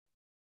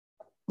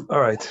All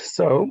right.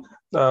 So,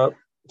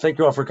 thank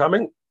you all for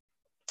coming.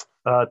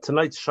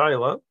 Tonight's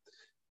Shaila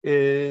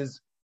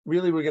is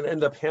really we're going to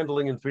end up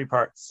handling in three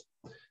parts.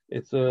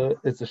 It's a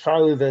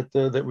Shaila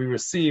that we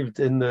received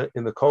in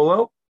the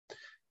Kolo,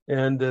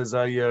 and as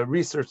I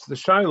researched the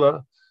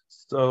Shaila,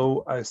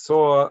 so I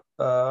saw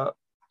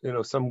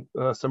some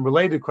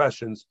related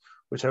questions,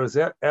 which I was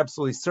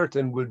absolutely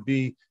certain would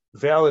be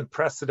valid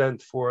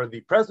precedent for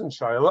the present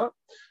Shaila.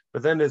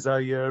 But then as I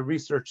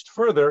researched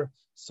further,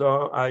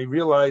 so I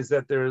realized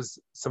that there's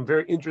some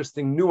very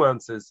interesting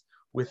nuances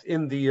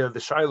within the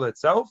Shaila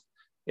itself.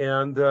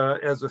 And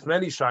as with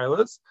many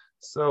Shailas,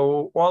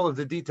 so all of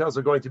the details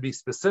are going to be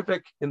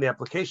specific, and the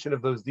application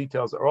of those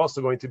details are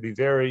also going to be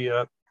very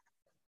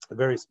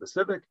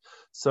specific.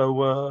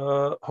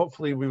 So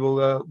hopefully we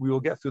will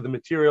get through the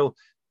material,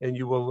 and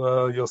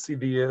you'll see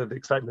the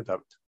excitement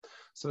of it.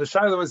 So the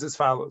Shaila was as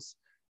follows: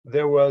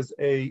 there was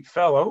a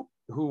fellow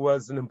who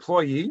was an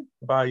employee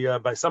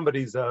by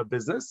somebody's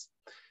business,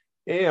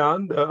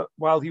 and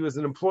while he was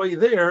an employee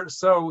there,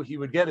 so he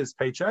would get his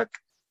paycheck,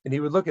 and he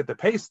would look at the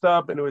pay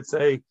stub, and it would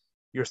say,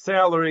 your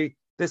salary,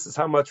 this is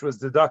how much was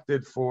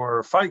deducted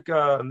for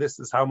FICA, and this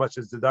is how much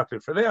is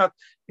deducted for that,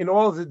 and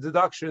all of the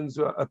deductions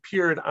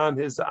appeared on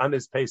his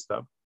pay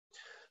stub.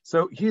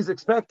 So he was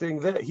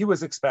expecting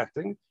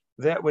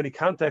that when he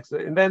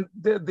contacted, and then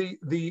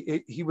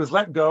he was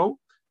let go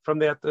from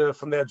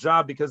that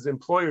job because the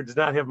employer did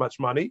not have much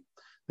money.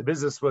 The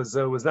business was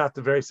not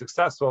very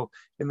successful,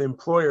 and the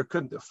employer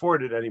couldn't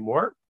afford it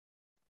anymore.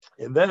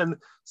 And then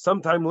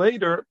sometime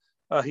later,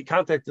 he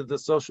contacted the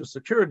Social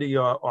Security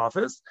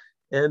office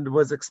and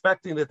was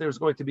expecting that there was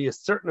going to be a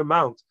certain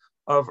amount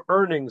of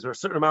earnings or a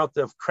certain amount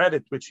of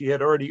credit which he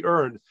had already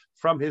earned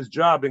from his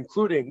job,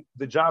 including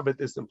the job at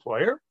this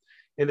employer.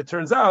 And it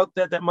turns out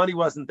that that money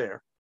wasn't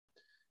there.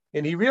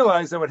 And he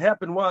realized that what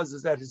happened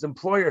is that his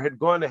employer had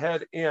gone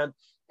ahead and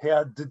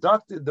had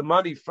deducted the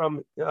money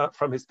from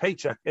his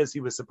paycheck as he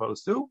was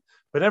supposed to,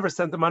 but never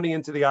sent the money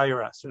into the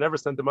IRS or never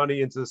sent the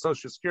money into the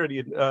Social Security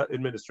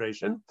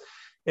Administration.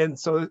 And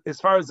so as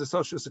far as the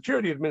Social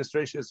Security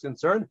Administration is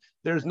concerned,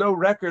 there's no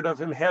record of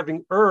him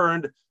having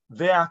earned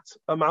that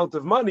amount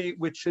of money,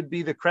 which should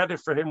be the credit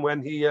for him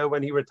when he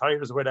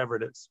retires or whatever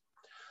it is.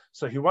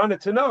 So he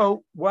wanted to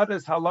know, what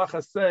does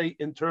halacha say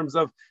in terms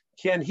of,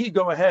 can he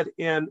go ahead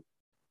and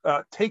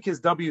take his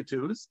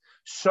W-2s,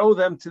 show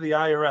them to the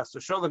IRS,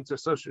 or show them to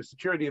Social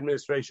Security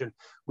Administration,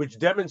 which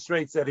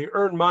demonstrates that he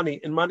earned money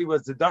and money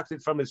was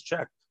deducted from his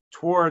check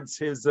towards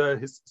his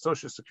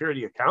Social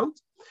Security account.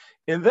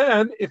 And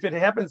then if it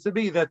happens to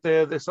be that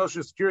the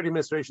Social Security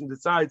Administration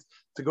decides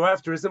to go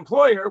after his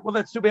employer, well,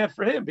 that's too bad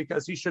for him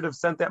because he should have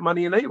sent that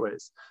money in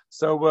anyways.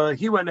 So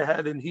he went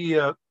ahead and he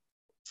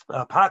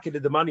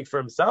pocketed the money for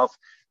himself,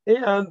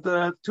 and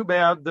too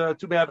bad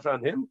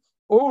on him.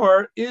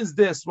 Or is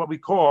this what we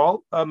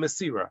call a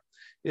Masira?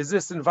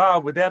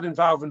 Would that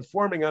involve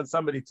informing on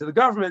somebody to the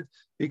government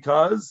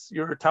because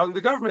you're telling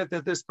the government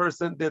that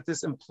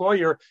this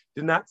employer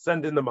did not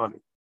send in the money?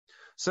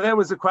 So that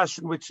was a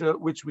question which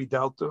we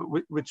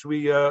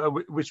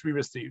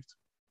received.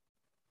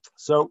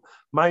 So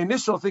my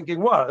initial thinking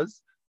was,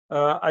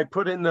 I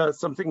put in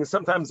something.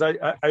 Sometimes I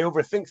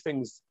overthink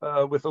things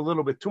with a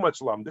little bit too much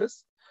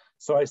lumdus.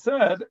 So I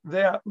said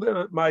that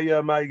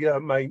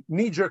my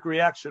knee-jerk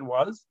reaction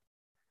was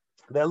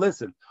that,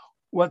 listen,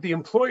 what the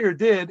employer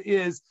did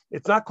is,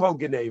 it's not called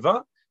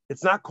Geneva,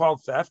 it's not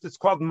called theft, it's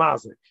called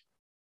mazik.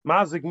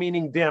 Mazik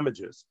meaning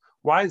damages.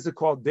 Why is it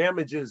called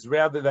damages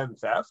rather than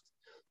theft?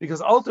 Because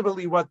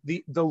ultimately what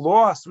the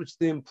loss which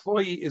the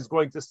employee is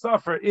going to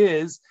suffer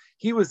is,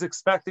 he was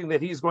expecting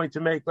that he's going to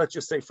make, let's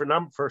just say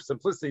for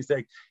simplicity's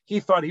sake,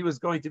 he thought he was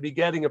going to be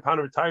getting upon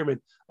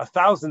retirement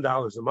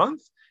 $1,000 a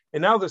month,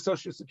 and now the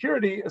Social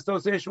Security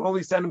Association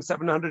only sent him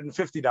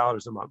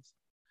 $750 a month.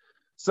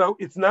 So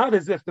it's not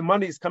as if the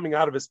money is coming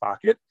out of his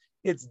pocket.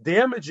 It's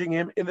damaging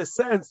him in the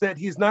sense that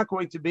he's not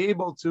going to be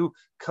able to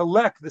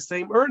collect the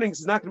same earnings.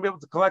 He's not going to be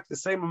able to collect the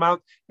same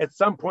amount at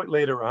some point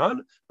later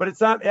on, but it's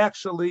not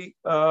actually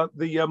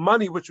the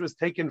money which was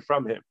taken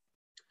from him.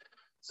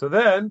 So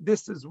then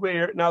this is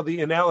where now the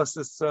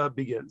analysis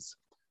begins.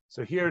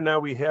 So here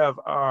now we have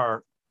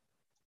our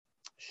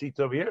sheet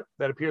over here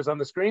that appears on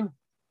the screen.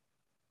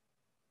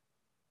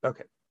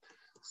 Okay.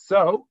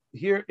 So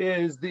here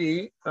is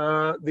the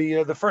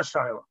first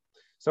Shaila.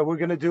 So we're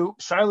going to do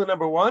Shaila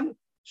number 1,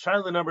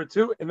 Shaila number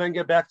 2, and then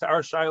get back to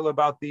our Shaila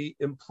about the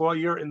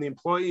employer and the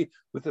employee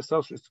with the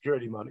Social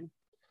Security money.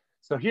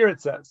 So here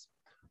it says,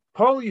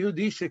 Pol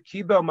Yehudi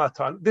shekibel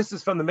matan. This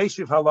is from the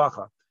Meshiv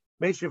Halacha.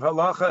 Meshiv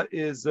Halacha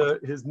is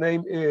his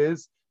name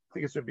is, I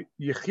think it's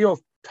Yechiel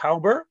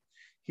Tauber.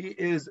 He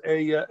is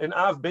an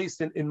Av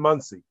based in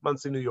Monsey,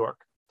 New York.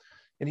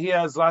 And he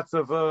has lots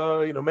of,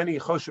 many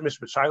Choshemish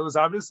Shailas,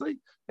 obviously.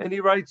 And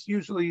he writes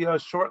usually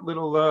short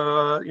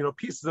little,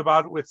 pieces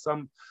about it with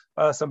some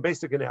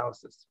basic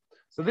analysis.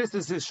 So this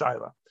is his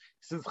Shaila.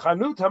 He says,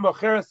 Chanut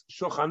hamocheres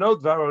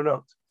shulchanot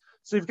v'aronot.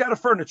 So you've got a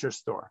furniture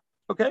store,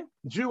 okay?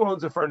 Jew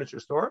owns a furniture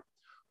store,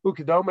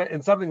 ukidoma,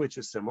 and something which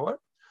is similar.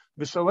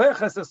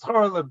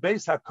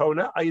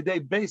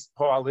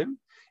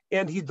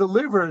 And he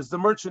delivers the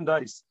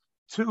merchandise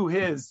to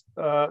his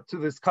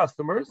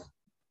customers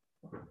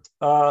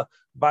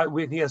by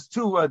when he has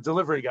two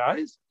delivery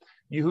guys.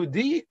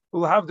 Yehudi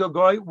will have the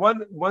goy.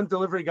 One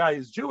delivery guy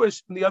is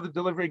Jewish, and the other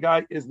delivery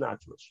guy is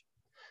not Jewish.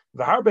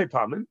 The harbe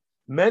pamin,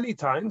 many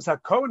times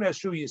hakon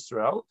eshu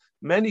Yisrael,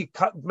 many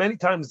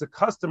times the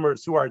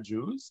customers who are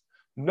Jews,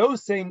 no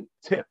same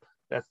tip.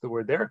 That's the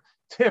word there.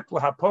 Tip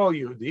lahapol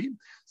Yehudi.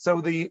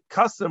 So the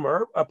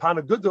customer, upon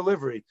a good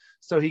delivery,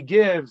 so he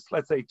gives,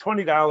 let's say,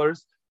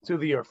 $20 to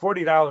the or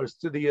 $40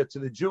 to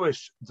the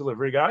Jewish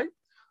delivery guy.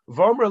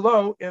 Vomer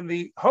lo, and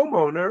the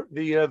homeowner,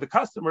 the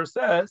customer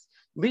says,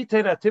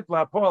 litena tip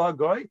lahapol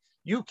hagoy.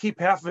 You keep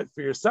half of it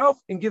for yourself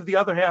and give the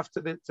other half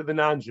to the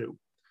non-Jew.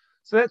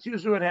 So that's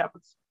usually what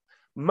happens.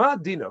 Ma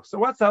dino. So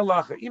what's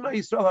halacha? Ima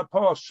Yisrael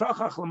hapol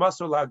shachach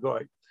l'masor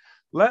lagoy.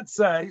 Let's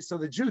say, so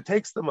the Jew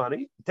takes the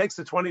money, takes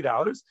the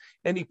 $20,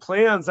 and he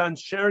plans on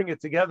sharing it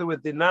together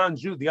with the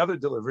non-Jew, the other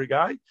delivery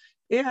guy,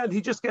 and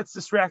he just gets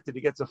distracted. He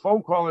gets a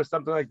phone call or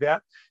something like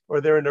that, or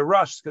they're in a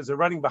rush because they're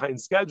running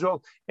behind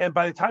schedule, and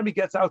by the time he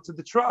gets out to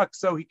the truck,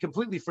 so he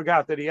completely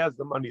forgot that he has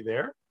the money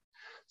there.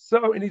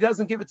 So, and he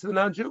doesn't give it to the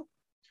non-Jew.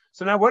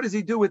 So now what does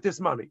he do with this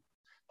money?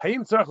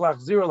 Hayim tzarich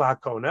lachzir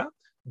lahakona.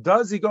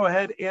 Does he go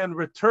ahead and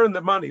return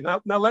the money?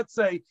 Now let's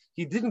say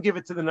he didn't give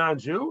it to the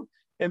non-Jew,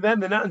 and then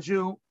the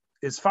non-Jew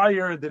is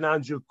fired, the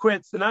non-Jew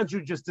quits, the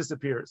non-Jew just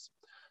disappears.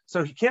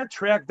 So he can't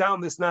track down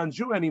this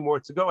non-Jew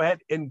anymore to go ahead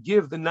and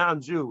give the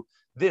non-Jew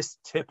this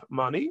tip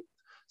money.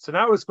 So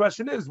now his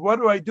question is, what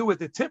do I do with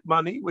the tip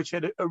money, which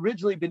had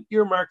originally been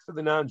earmarked for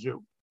the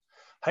non-Jew?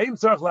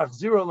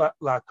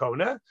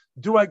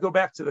 Do I go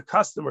back to the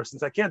customer,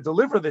 since I can't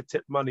deliver the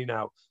tip money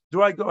now?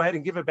 Do I go ahead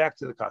and give it back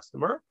to the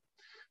customer?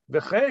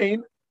 Okay,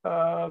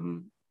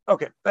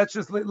 let's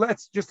just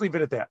leave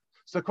it at that.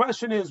 So the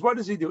question is, what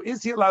does he do?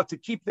 Is he allowed to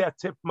keep that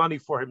tip money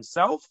for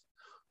himself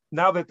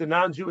now that the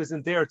non-Jew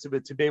isn't there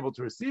to be able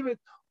to receive it,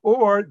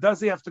 or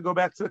does he have to go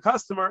back to the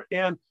customer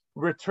and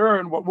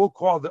return what we'll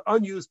call the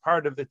unused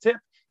part of the tip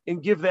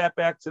and give that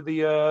back to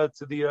the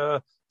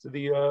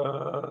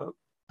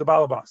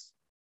balabas?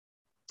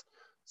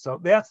 So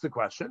that's the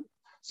question.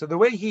 So the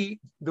way he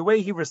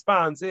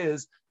responds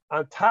is,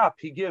 on top,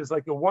 he gives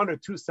like a 1 or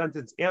 2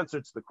 sentence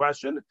answer to the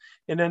question,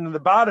 and then in the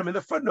bottom, in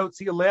the footnotes,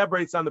 he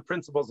elaborates on the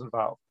principles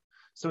involved.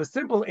 So a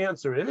simple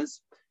answer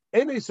is,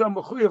 so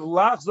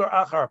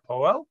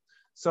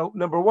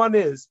number one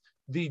is,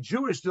 the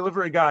Jewish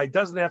delivery guy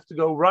doesn't have to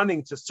go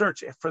running to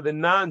search for the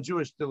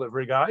non-Jewish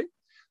delivery guy,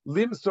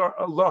 limsor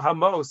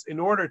lohamos, in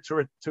order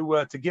to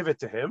give it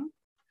to him,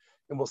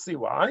 and we'll see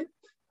why.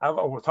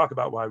 We'll talk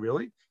about why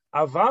really.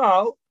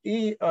 Aval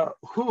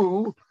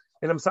who,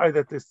 and I'm sorry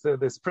that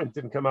this print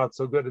didn't come out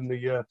so good in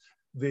the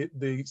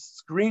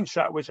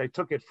screenshot which I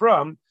took it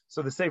from.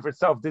 So the sefer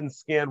itself didn't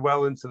scan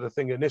well into the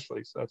thing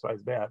initially, so that's why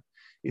it's bad.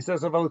 He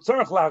says, but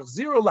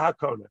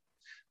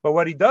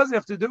what he does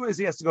have to do is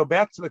he has to go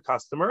back to the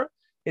customer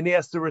and he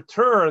has to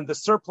return the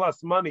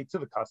surplus money to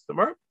the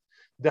customer.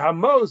 The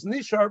hamos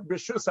nishar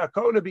b'shus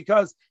hakona,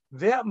 because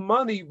that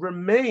money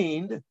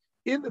remained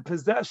in the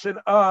possession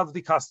of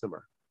the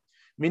customer.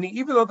 Meaning,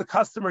 even though the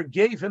customer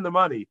gave him the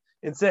money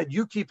and said,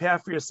 "You keep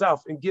half for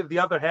yourself and give the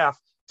other half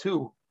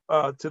to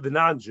the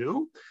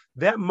non-Jew,"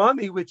 that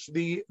money which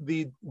the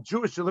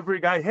Jewish delivery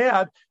guy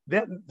had,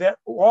 that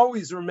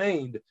always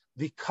remained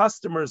the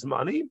customer's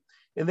money,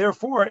 and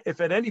therefore, if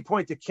at any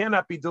point it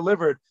cannot be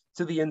delivered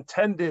to the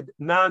intended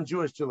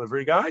non-Jewish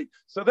delivery guy,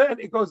 so then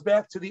it goes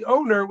back to the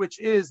owner, which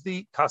is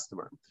the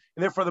customer,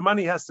 and therefore the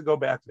money has to go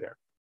back there.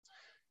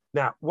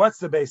 Now, what's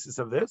the basis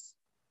of this?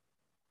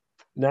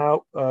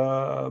 Now,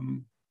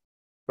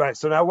 right.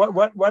 So now,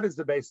 what is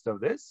the basis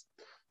of this?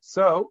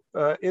 So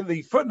in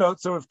the footnote,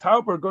 so if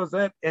Tauber goes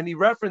in and he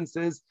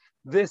references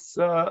this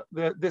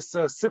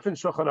Sifin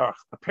Shulchan Aruch,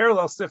 a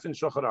parallel Sifin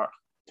Shulchan Aruch.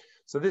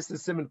 So this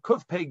is Siman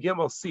Kuf Pei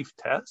Gimel Sif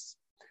Tes,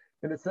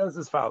 and it says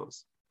as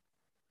follows: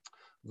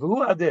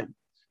 V'hu adin,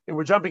 and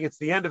we're jumping. It's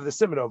the end of the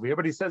Siman over here,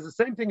 but he says the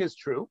same thing is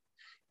true.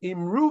 Im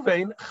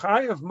Ruvain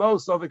Chayav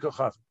Mos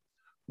Ovikochav.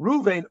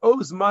 Ruvain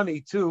owes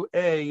money to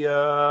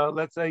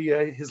let's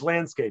say his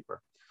landscaper.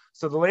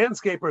 So the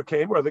landscaper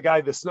came, or the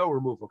guy, the snow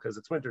removal, because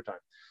it's wintertime.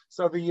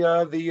 So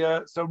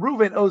so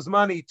Ruvain owes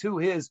money to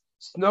his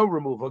snow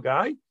removal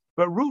guy,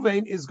 but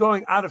Ruvain is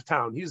going out of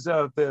town. He's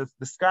the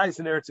skies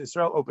in Eretz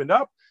Yisrael opened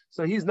up,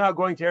 so he's now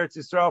going to Eretz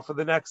Yisrael for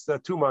the next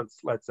 2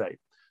 months, let's say.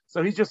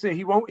 So he's just saying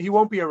he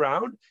won't be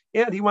around,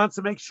 and he wants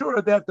to make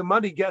sure that the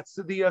money gets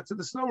to the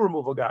snow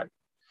removal guy.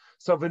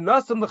 So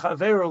v'nasam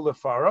l'chaveru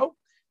lefaro,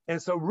 and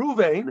so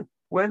Ruvain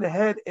went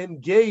ahead and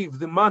gave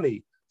the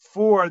money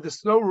for the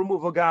snow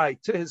removal guy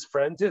to his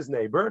friend, to his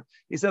neighbor.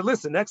 He said,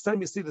 listen, next time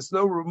you see the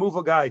snow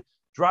removal guy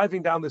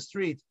driving down the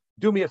street,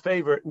 do me a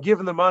favor and give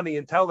him the money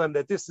and tell them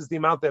that this is the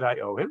amount that I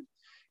owe him.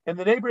 And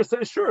the neighbor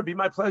says, sure, it'd be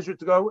my pleasure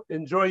to go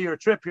enjoy your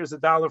trip. Here's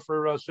 $1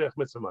 for Sheikh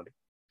Mitzvah money.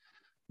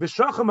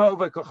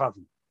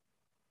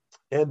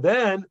 And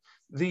then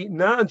the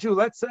non-Jew,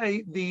 let's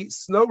say the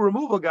snow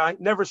removal guy,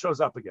 never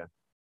shows up again.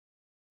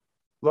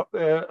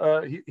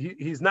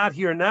 He's not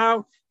here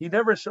now. He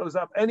never shows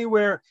up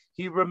anywhere.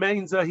 He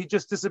remains. He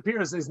just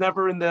disappears. He's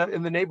never in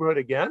the neighborhood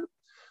again.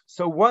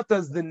 So what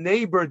does the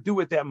neighbor do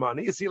with that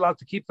money? Is he allowed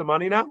to keep the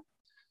money now?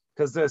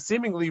 Because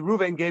seemingly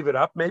Reuven gave it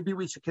up. Maybe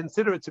we should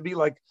consider it to be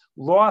like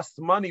lost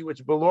money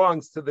which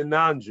belongs to the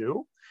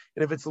non-Jew.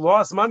 And if it's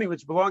lost money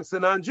which belongs to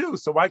the non-Jew,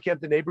 so why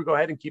can't the neighbor go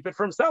ahead and keep it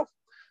for himself?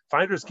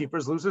 Finders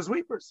keepers, losers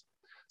weepers.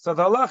 So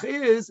the halach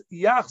is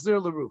yachzer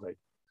leReuven.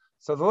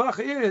 So the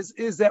halach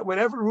is that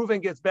whenever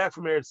Reuven gets back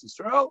from Eretz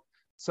Yisrael,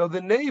 so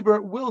the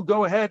neighbor will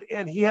go ahead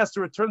and he has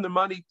to return the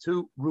money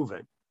to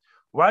Reuven.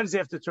 Why does he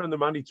have to return the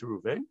money to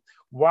Reuven?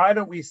 Why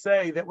don't we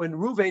say that when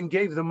Reuven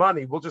gave the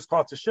money, we'll just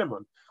call it to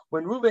Shimon.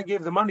 When Reuven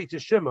gave the money to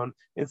Shimon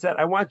and said,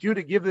 I want you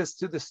to give this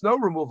to the snow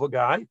removal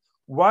guy,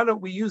 why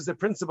don't we use the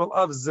principle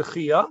of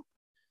Zechia?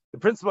 The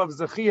principle of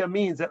Zechia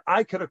means that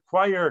I could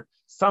acquire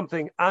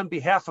something on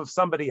behalf of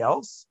somebody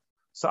else.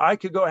 So I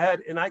could go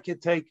ahead and I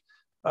could take,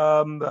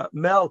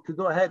 Mel could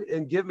go ahead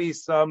and give me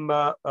some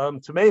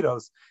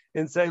tomatoes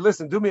and say,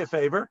 listen, do me a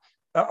favor.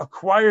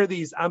 Acquire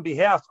these on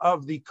behalf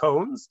of the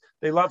Cones.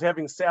 They love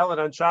having salad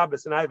on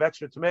Shabbos, and I have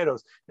extra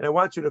tomatoes, and I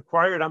want you to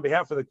acquire it on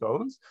behalf of the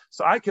Cones.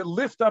 So I can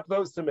lift up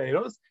those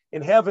tomatoes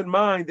and have in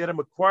mind that I'm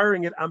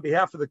acquiring it on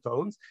behalf of the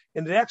Cones,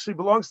 and it actually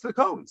belongs to the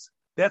Cones.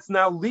 That's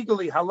now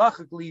legally,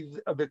 halachically,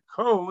 the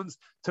Cones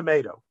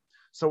tomato.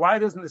 So why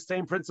doesn't the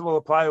same principle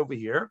apply over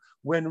here?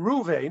 When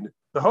Reuven,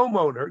 the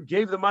homeowner,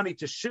 gave the money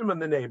to Shimon,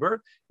 the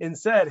neighbor, and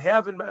said,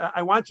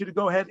 I want you to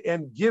go ahead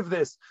and give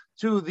this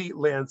to the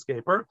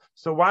landscaper.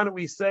 So why don't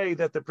we say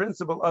that the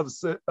principle of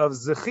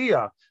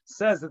Zechia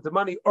says that the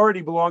money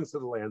already belongs to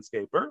the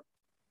landscaper?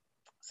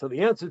 So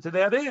the answer to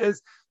that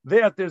is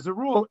that there's a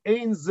rule,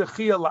 ein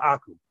Zechia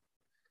la'akum,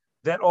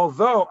 that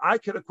although I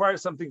could acquire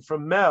something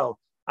from Mel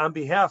on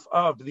behalf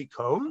of the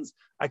Cones,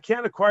 I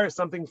can't acquire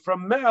something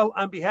from Mel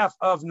on behalf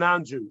of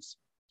non-Jews.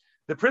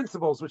 The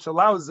principles which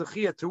allow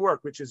Zechia to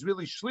work, which is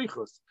really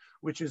shlichus,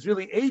 which is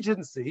really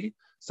agency.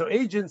 So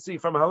agency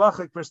from a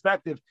halachic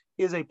perspective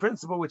is a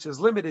principle which is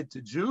limited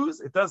to Jews.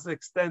 It doesn't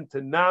extend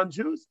to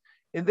non-Jews.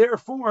 And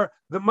therefore,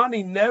 the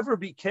money never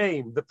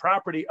became the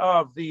property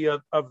of the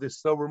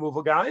snow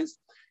removal guys.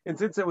 And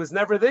since it was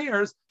never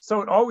theirs,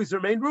 so it always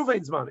remained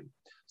Reuven's money.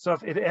 So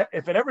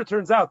if it ever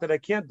turns out that I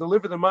can't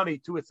deliver the money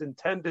to its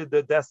intended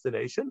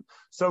destination,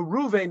 so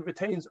Reuven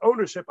retains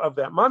ownership of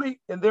that money,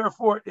 and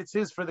therefore it's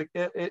his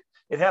it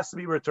has to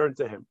be returned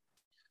to him.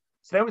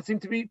 So that would seem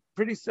to be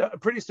a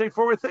pretty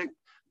straightforward thing.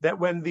 That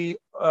when the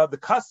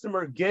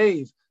customer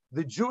gave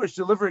the Jewish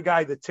delivery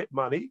guy the tip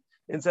money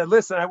and said,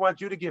 "Listen, I want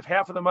you to give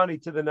half of the money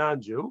to the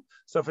non-Jew."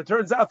 So if it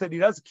turns out that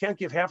he can't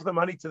give half of the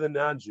money to the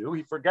non-Jew,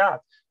 he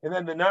forgot, and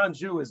then the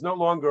non-Jew is no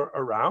longer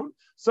around,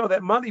 so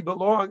that money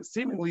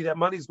seemingly that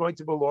money is going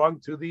to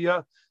belong to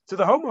the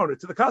homeowner,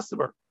 to the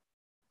customer,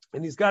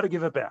 and he's got to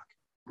give it back.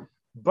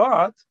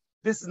 But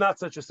this is not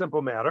such a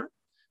simple matter,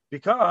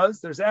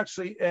 because there's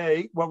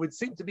actually what would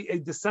seem to be a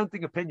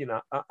dissenting opinion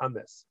on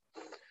this.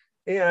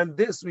 And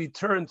this we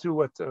turn to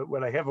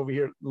what I have over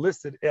here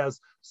listed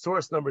as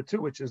source number 2,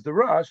 which is the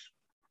Rush.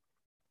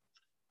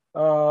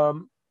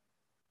 And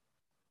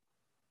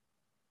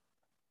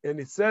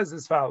it says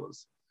as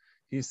follows.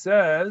 He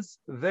says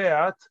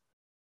that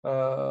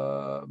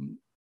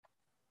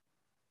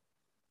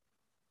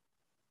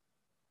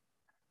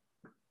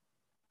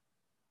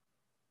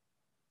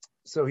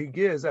so he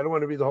gives, I don't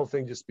want to read the whole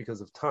thing just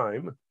because of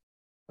time.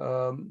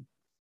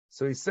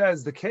 So he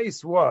says the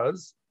case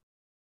was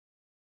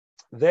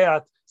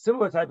that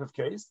similar type of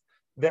case,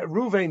 that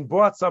Reuven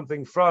bought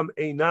something from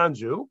a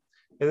non-Jew,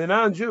 and the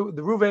non-Jew,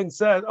 the Reuven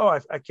said, "Oh,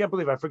 I can't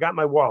believe I forgot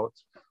my wallet,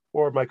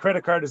 or my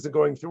credit card isn't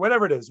going through,"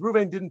 whatever it is.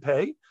 Reuven didn't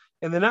pay,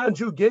 and the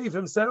non-Jew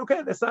said,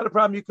 "Okay, that's not a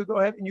problem. You could go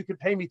ahead and you could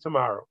pay me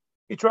tomorrow."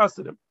 He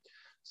trusted him.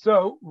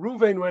 So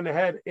Reuven went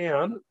ahead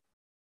and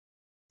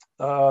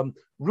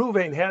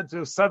Reuven had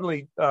to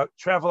suddenly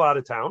travel out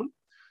of town.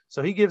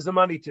 So he gives the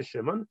money to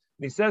Shimon, and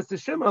he says to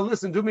Shimon,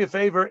 "Listen, do me a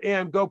favor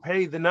and go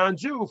pay the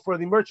non-Jew for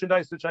the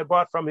merchandise which I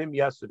bought from him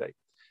yesterday."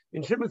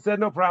 And Shimon said,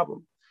 "No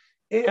problem."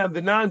 And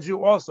the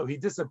non-Jew also, he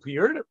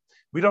disappeared.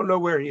 We don't know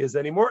where he is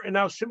anymore. And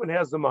now Shimon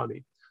has the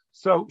money.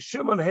 So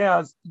Shimon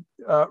has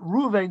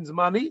Reuven's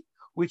money,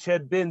 which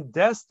had been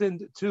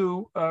destined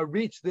to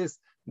reach this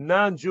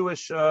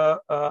non-Jewish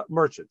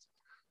merchant.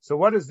 So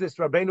what is this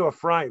Rabbeinu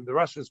Ephraim? The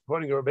Rush is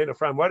quoting Rabbeinu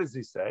Ephraim. What does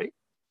he say?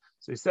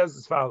 So he says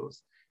as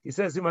follows. He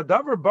says, in the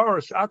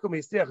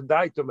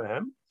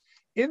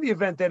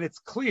event that it's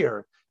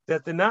clear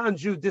that the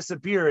non-Jew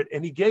disappeared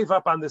and he gave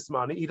up on this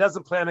money, he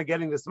doesn't plan on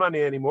getting this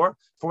money anymore,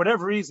 for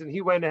whatever reason,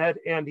 he went ahead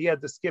and he had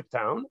to skip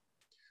town.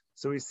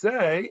 So he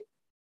says,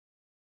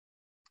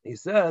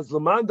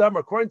 Lamandam,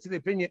 according to the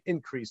opinion in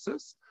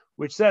Croesus,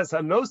 which says,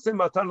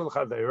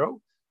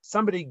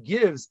 somebody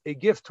gives a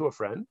gift to a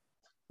friend,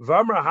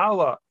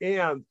 Vamrahala,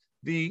 and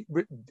the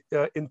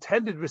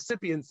intended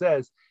recipient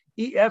says,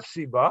 Ef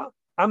Shiba,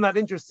 I'm not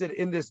interested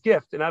in this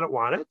gift and I don't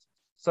want it.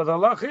 So the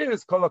halach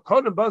is kol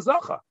hakodim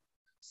bazacha.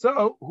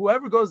 So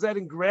whoever goes out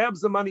and grabs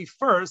the money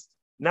first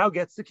now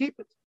gets to keep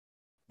it.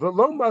 And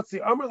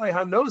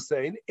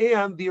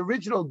the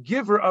original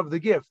giver of the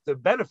gift, the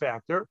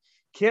benefactor,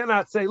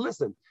 cannot say,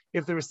 listen,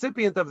 if the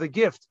recipient of the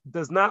gift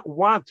does not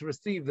want to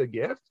receive the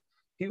gift,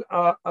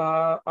 that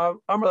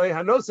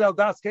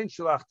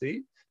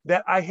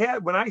I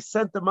had, when I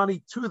sent the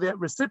money to that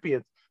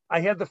recipient, I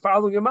had the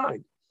following in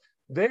mind.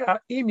 That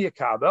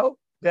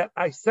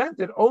I sent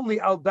it only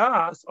al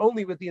das,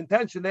 only with the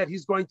intention that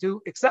he's going to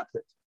accept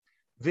it.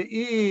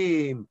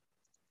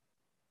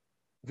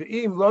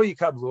 Lo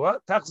yikablua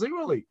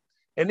tachziruli.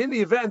 And in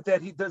the event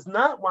that he does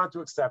not want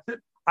to accept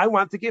it, I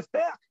want the gift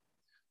back.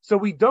 So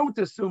we don't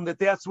assume that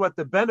that's what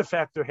the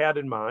benefactor had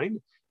in mind.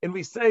 And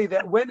we say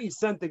that when he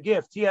sent the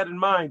gift, he had in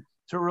mind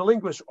to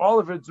relinquish all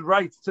of its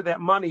rights to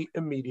that money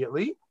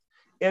immediately.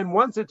 And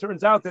once it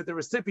turns out that the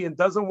recipient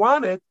doesn't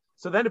want it,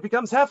 so then it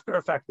becomes hefker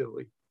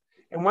effectively.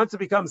 And once it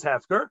becomes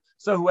hefker,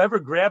 so whoever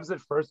grabs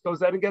it first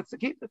goes out and gets to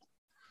keep it.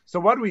 So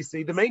what do we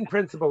see? The main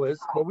principle is,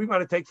 what we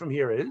want to take from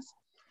here is,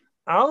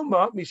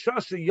 Alma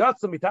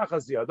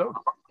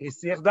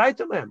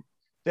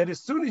that as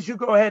soon as you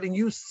go ahead and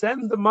you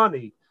send the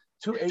money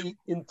to a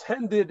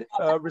intended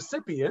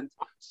recipient,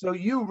 so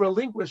you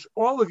relinquish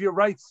all of your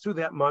rights to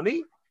that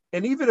money,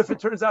 and even if it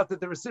turns out that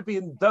the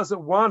recipient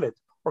doesn't want it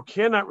or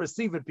cannot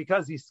receive it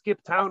because he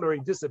skipped town or he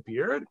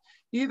disappeared,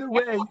 either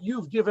way,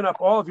 you've given up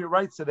all of your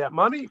rights to that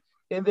money,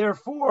 and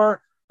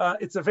therefore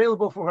it's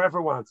available for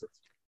whoever wants it.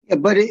 Yeah,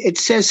 but it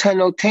says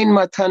Hanotein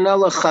matana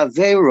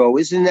lechavero.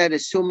 Isn't that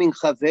assuming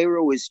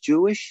Chavero is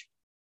Jewish?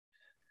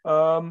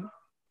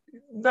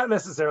 Not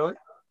necessarily.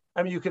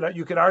 I mean, you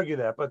could argue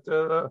that, but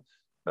the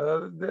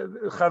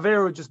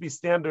Chavero would just be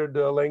standard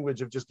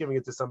language of just giving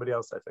it to somebody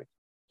else, I think.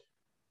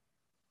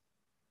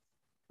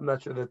 I'm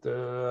not sure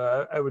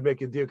that I would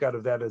make a diuk out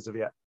of that as of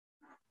yet.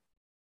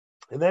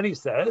 And then he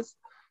says,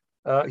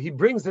 he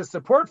brings his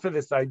support for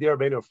this idea of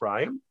Rabbeinu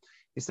Ephraim.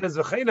 He says,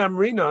 V'chein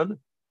amrinan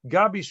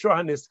gabi shor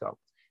haniskal.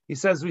 He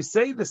says, we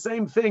say the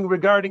same thing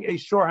regarding a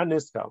shor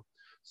haniskal.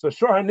 So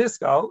shor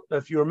haniskal,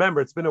 if you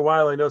remember, it's been a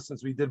while, I know,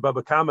 since we did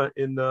Baba Kama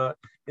in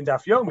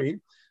Daf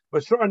Yomi,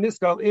 but shor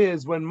haniskal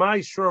is when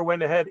my shor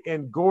went ahead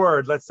and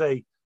gored, let's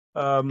say,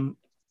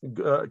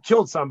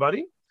 killed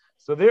somebody.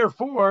 So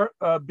therefore,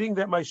 being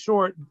that my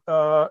shor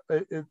goes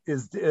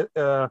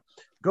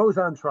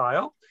on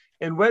trial,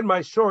 and when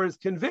my shor is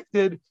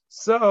convicted,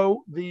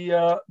 so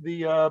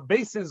the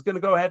basin is going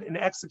to go ahead and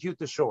execute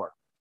the shor.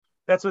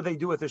 That's what they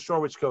do with a shor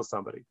which kills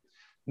somebody.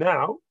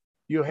 Now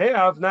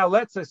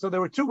let's say, so there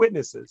were two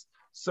witnesses.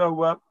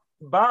 So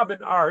Bob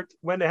and Art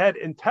went ahead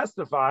and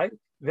testified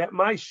that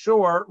my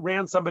shor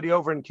ran somebody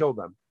over and killed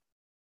them.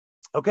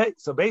 Okay,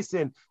 so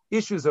Basin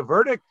issues a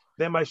verdict,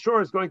 then my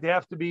shor is going to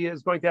have to be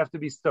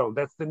stoned.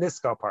 That's the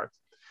niskal part.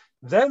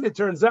 Then it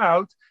turns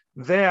out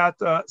that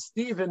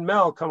Steve and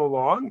Mel come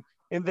along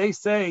and they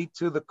say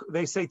to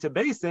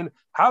Basin,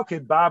 how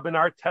could Bob and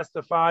Art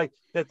testify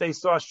that they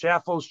saw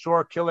Shaffel's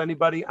shor kill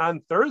anybody on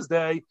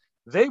Thursday?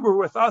 They were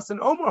with us in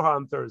Omaha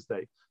on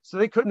Thursday, so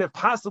they couldn't have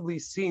possibly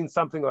seen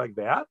something like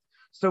that.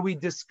 So we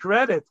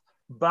discredit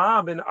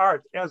Bob and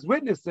Art as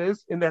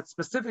witnesses in that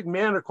specific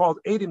manner called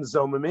Edim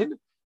Zomamin,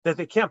 that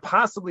they can't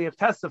possibly have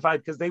testified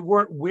because they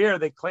weren't where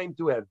they claimed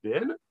to have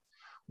been.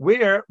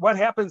 What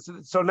happens?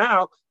 So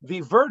now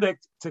the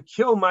verdict to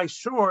kill my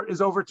shor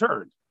is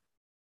overturned.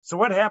 So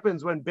what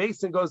happens when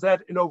Basin goes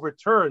ahead and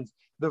overturns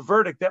the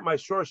verdict that my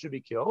shor should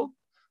be killed?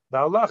 The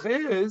halach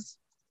is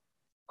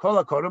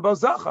kol hakodem bo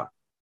zacha.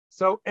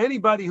 So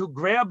anybody who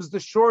grabs the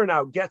shor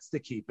now gets to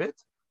keep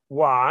it.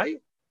 Why?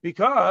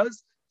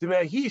 Because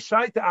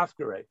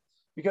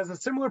because a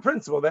similar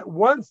principle that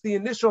once the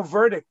initial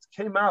verdict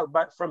came out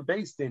from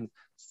Basin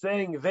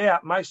saying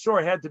that my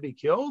shor had to be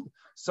killed,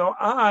 so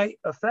I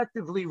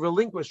effectively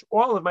relinquish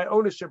all of my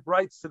ownership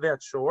rights to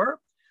that shor,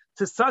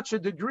 to such a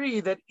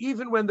degree that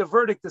even when the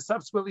verdict is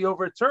subsequently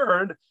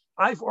overturned,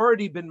 I've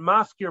already been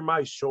mafkir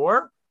my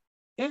shor,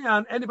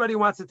 and anybody who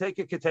wants to take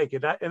it can take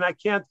it. And I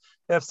can't,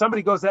 if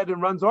somebody goes ahead and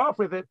runs off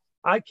with it,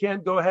 I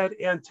can't go ahead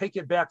and take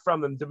it back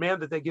from them,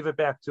 demand that they give it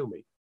back to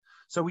me.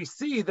 So we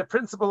see the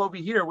principle over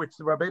here, which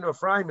the Rabbeinu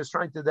Ephraim is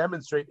trying to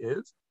demonstrate,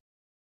 is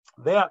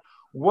that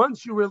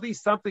once you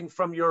release something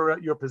from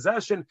your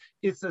possession,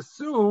 it's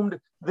assumed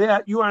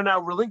that you are now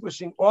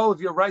relinquishing all of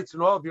your rights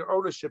and all of your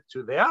ownership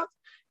to that.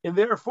 And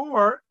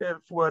therefore, if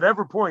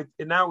whatever point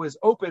it now is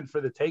open for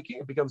the taking,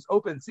 it becomes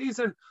open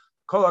season.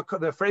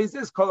 The phrase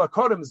is kol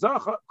hakodem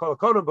zacha, kol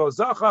hakodem bo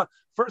zacha,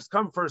 first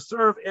come, first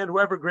serve, and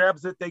whoever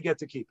grabs it, they get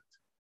to keep it.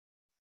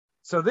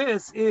 So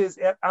this is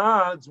at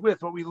odds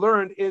with what we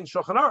learned in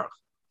Shulchan Aruch.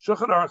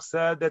 Shulchan Aruch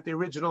said that the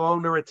original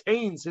owner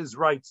retains his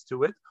rights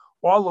to it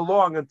all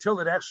along until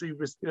it actually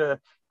reaches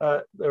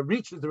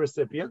the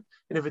recipient.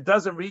 And if it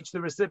doesn't reach the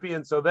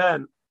recipient, so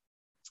then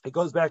it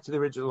goes back to the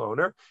original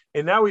owner.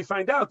 And now we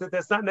find out that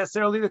that's not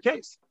necessarily the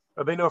case.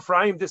 Rabbeinu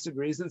Ephraim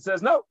disagrees and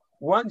says, no,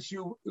 once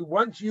you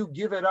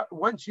give it up,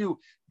 once you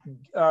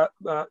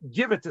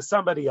give it to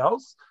somebody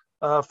else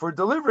for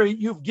delivery,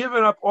 you've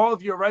given up all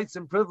of your rights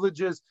and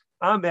privileges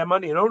on that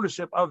money and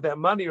ownership of that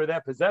money or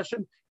that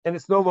possession, and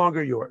it's no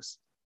longer yours.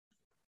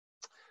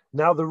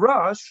 Now the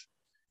Rosh,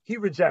 he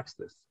rejects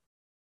this.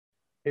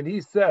 and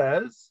he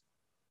says,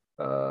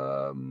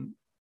 I don't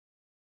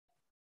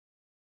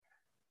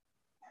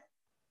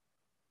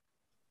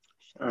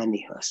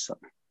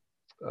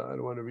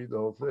want to read the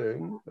whole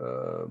thing.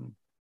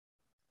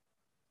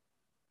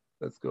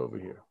 Let's go over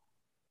here.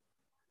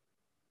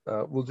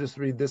 We'll just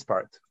read this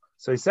part.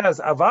 So he says,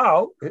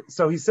 Aval,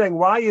 so he's saying,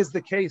 why is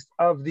the case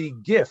of the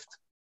gift,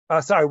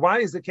 why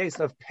is the case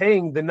of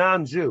paying the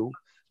non-Jew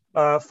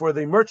for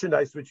the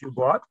merchandise which you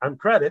bought on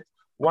credit,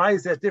 why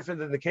is that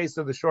different than the case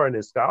of the Shor and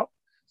Iskal?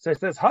 So he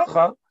says,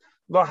 Hacha,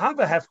 lo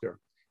hava hefker.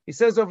 He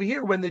says over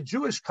here, when the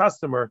Jewish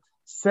customer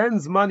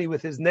sends money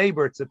with his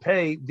neighbor to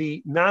pay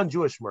the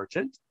non-Jewish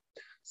merchant,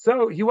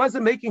 so he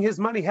wasn't making his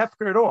money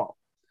hefker at all.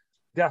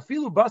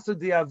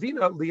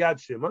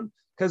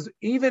 Because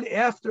even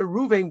after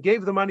Reuven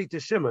gave the money to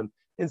Shimon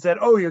and said,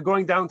 oh, you're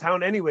going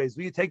downtown anyways,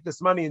 will you take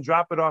this money and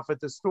drop it off at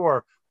the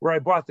store where I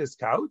bought this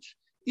couch?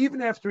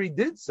 Even after he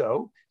did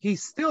so, he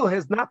still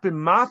has not been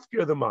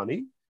mafkir the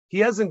money. He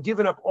hasn't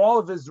given up all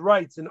of his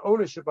rights and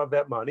ownership of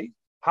that money.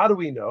 How do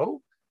we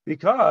know?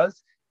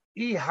 Because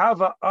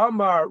Ihava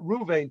Amar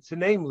Reuven to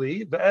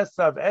namely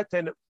Ve'esav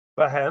Eten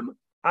Bahem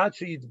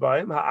Achid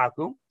Bahem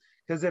Ha'akum.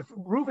 Because if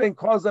Reuven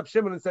calls up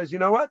Shimon and says, you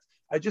know what?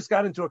 I just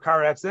got into a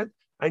car accident.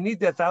 I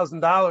need that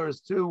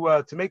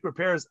 $1,000 to make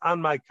repairs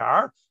on my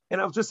car, and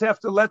I'll just have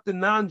to let the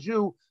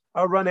non-Jew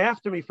run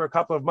after me for a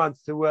couple of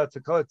months to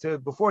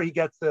before he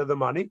gets the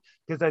money,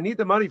 because I need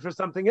the money for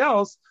something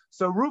else.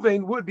 So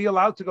Reuven would be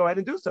allowed to go ahead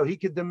and do so. He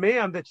could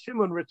demand that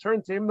Shimon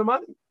return to him the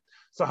money.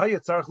 So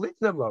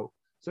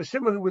So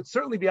Shimon would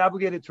certainly be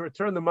obligated to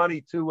return the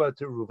money to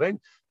Reuven,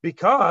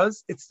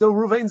 because it's still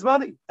Reuven's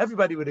money.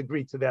 Everybody would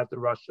agree to that, the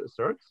Rosh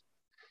asserts.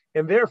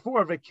 And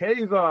therefore,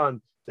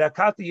 V'kevan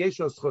Dakati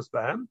Yeshos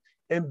Chusbahem,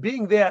 and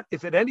being that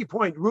if at any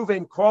point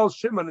Reuven calls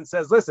Shimon and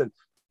says, listen,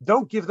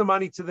 don't give the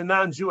money to the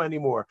non-Jew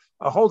anymore,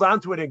 hold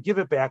on to it and give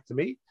it back to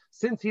me,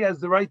 since he has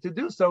the right to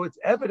do so, it's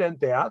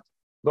evident that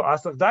Lo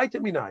Asach Daita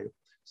Minayu.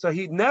 So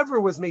he never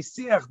was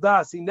Mesiach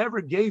Das, he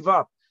never gave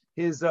up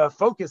his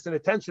focus and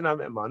attention on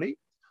that money,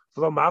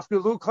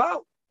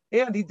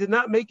 and he did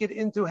not make it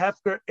into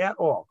Hefker at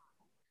all.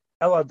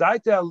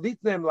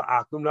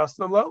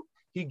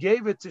 He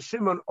gave it to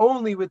Shimon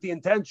only with the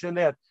intention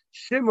that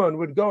Shimon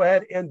would go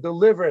ahead and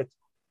deliver it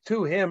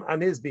to him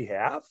on his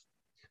behalf.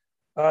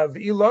 And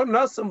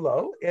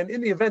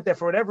in the event that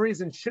for whatever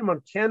reason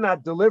Shimon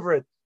cannot deliver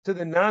it to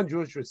the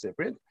non-Jewish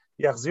recipient,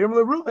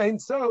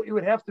 so it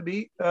would have to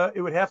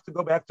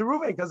go back to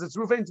Reuven, because it's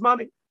Reuven's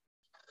money.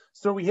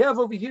 So we have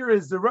over here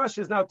is the Rosh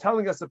is now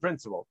telling us a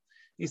principle.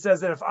 He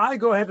says that if I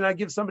go ahead and I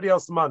give somebody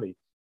else money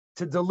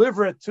to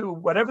deliver it to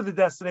whatever the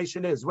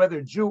destination is,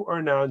 whether Jew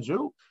or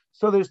non-Jew,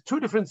 so there's two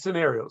different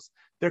scenarios.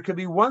 There could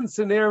be one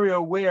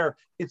scenario where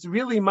it's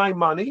really my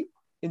money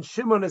and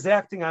Shimon is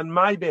acting on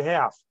my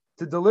behalf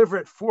to deliver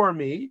it for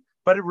me,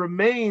 but it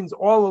remains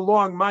all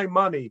along my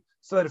money,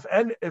 so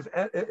that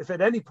if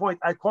at any point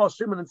I call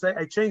Shimon and say,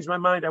 I changed my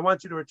mind, I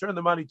want you to return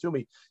the money to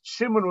me,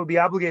 Shimon will be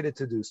obligated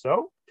to do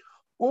so.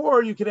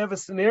 Or you could have a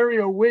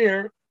scenario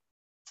where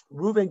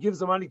Reuven gives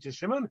the money to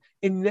Shimon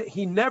and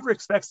he never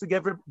expects to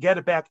get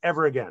it back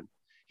ever again.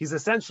 He's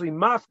essentially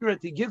mafkir it,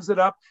 he gives it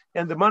up,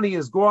 and the money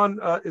is gone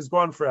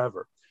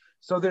forever.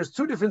 So there's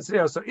two different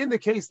scenarios. So in the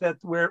case that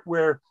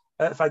where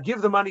if I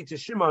give the money to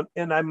Shimon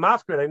and I'm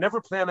mafkir it, I never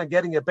plan on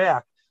getting it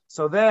back.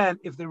 So then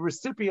if the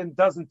recipient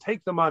doesn't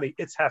take the money,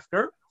 it's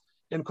hefker,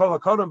 in kol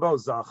hakodem bo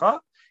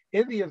zacha.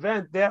 In the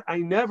event that I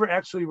never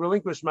actually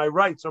relinquished my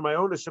rights or my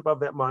ownership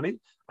of that money,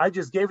 I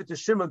just gave it to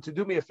Shimon to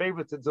do me a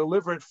favor to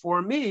deliver it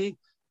for me,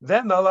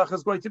 then the halacha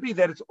is going to be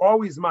that it's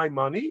always my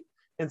money.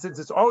 And since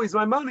it's always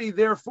my money,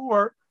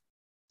 therefore,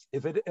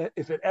 if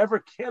it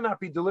ever cannot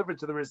be delivered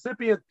to the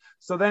recipient,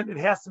 so then it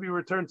has to be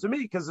returned to me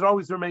because it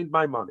always remained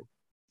my money.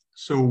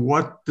 So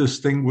what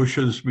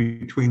distinguishes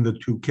between the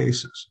two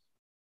cases?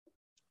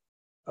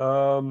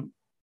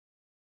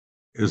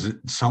 Is it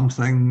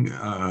something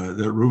that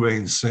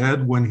Reuven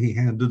said when he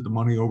handed the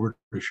money over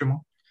to Shimon?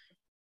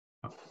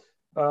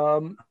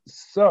 No,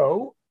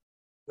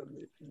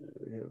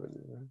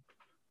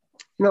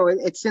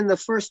 it's in the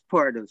first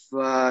part of.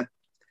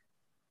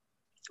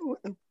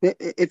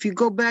 If you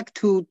go back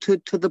to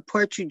the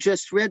part you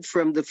just read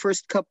from, the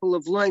first couple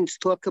of lines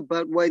talk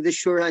about why the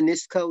Shor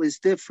HaNiskal is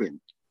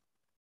different.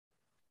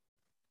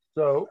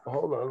 So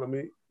hold on, let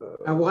me.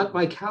 I want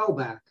my cow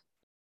back.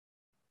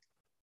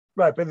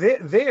 Right, but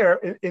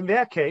there in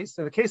that case,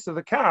 in the case of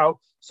the cow,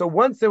 so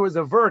once there was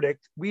a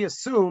verdict, we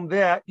assume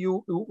that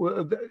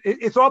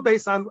it's all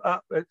based on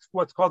it's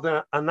what's called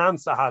an anan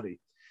sahadi.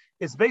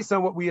 It's based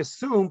on what we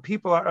assume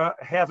people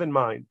have in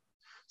mind.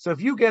 So if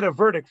you get a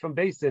verdict from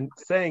Beis Din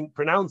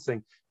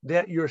pronouncing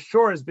that your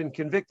shor has been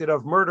convicted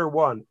of murder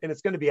 1 and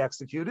it's going to be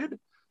executed,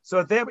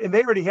 so they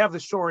already have the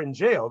shor in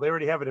jail, they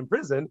already have it in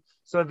prison.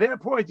 So at that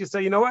point, you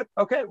say, you know what?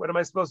 Okay, what am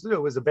I supposed to do?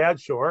 It was a bad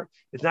shor.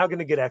 It's now going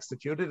to get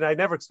executed, and I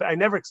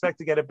never expect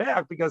to get it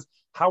back, because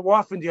how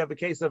often do you have a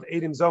case of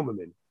Eidim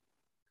Zomamin?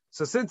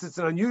 So since it's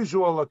an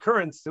unusual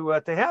occurrence to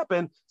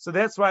happen, so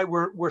that's why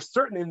we're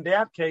certain in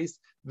that case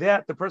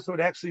that the person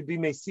would actually be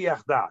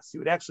mesiach das. He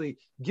would actually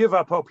give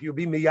up hope. He would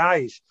be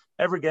miyayish,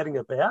 ever getting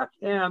it back,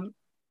 and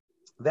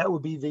that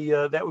would be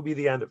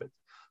the end of it.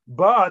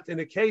 But in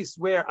a case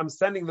where I'm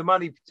sending the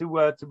money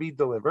to be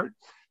delivered,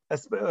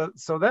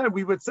 so then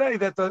we would say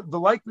that the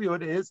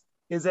likelihood is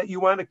that you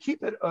want to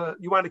keep it,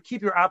 you want to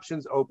keep your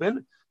options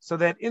open, so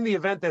that in the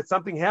event that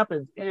something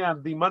happens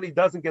and the money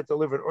doesn't get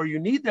delivered, or you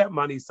need that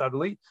money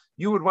suddenly,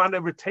 you would want to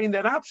retain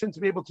that option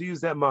to be able to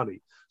use that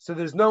money. So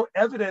there's no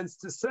evidence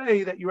to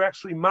say that you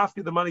actually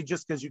mafia the money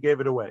just because you gave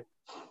it away.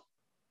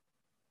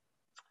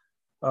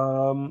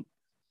 So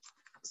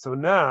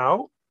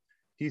now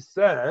he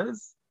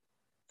says,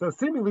 so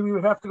seemingly we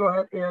would have to go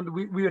ahead and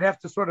we would have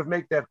to sort of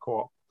make that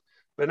call.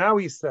 But now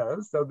he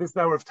says, so this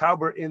now Rav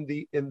Tauber in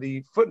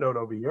the footnote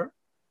over here.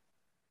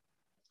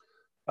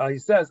 He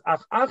says,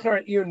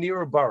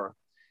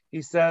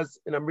 he says,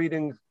 and I'm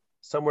reading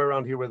somewhere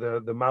around here where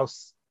the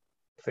mouse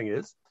thing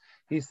is.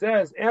 He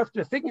says,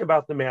 after thinking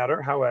about the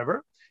matter,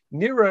 however,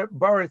 Nira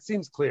bar, it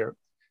seems clear.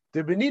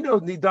 The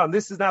Benino Nidan,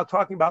 this is now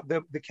talking about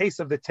the case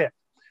of the tip,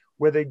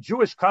 where the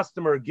Jewish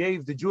customer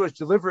gave the Jewish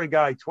delivery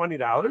guy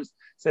 $20,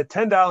 said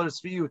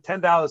 $10 for you,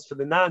 $10 for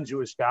the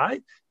non-Jewish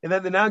guy, and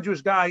then the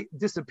non-Jewish guy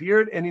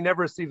disappeared and he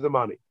never received the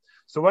money.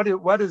 So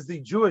what does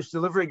the Jewish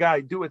delivery guy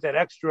do with that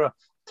extra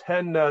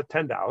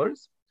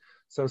 $10?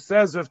 So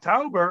says Rav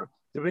Tauber,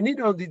 the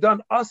Benino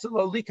Nidan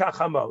asalo lika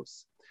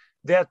chamos,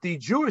 that the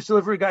Jewish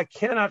delivery guy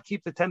cannot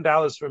keep the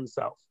 $10 for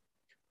himself.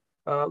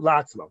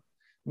 Latzmo,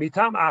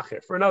 mitam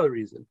acher, for another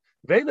reason.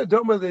 And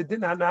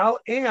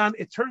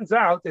it turns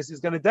out, this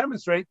is going to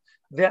demonstrate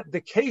that the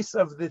case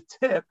of the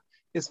tip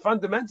is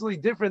fundamentally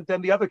different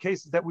than the other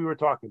cases that we were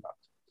talking about.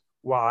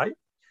 Why?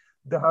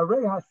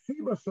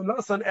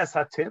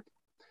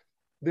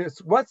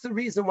 What's the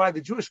reason why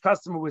the Jewish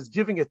customer was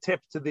giving a tip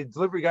to the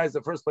delivery guys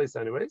in the first place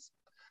anyways?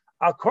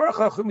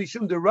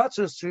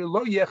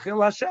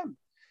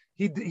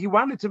 He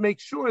wanted to make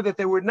sure that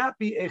there would not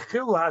be a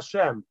chil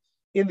Hashem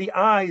in the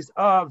eyes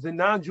of the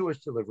non-Jewish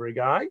delivery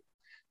guy.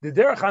 The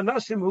derech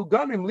hanashim who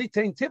ganim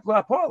litain tip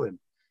la'apolim,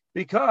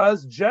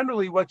 because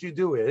generally what you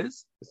do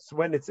is,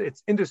 when it's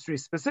industry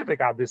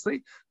specific,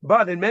 obviously,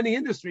 but in many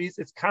industries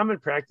it's common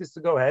practice to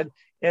go ahead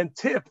and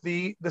tip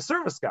the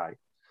service guy.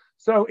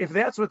 So if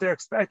that's what they're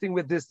expecting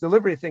with this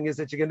delivery thing, is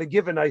that you're going to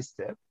give a nice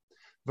tip,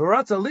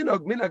 v'ratza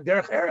linog minag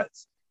derech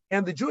eretz,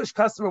 and the Jewish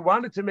customer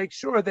wanted to make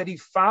sure that he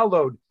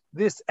followed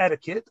this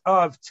etiquette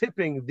of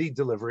tipping the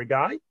delivery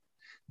guy.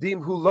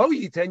 Dim hu lo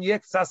yiten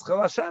yektsas chel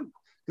Hashem.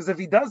 Because if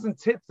he doesn't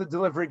tip the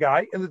delivery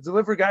guy and the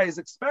delivery guy is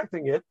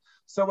expecting it,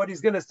 so what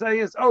he's going to say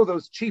is, oh,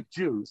 those cheap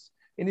Jews.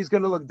 And he's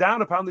going to look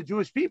down upon the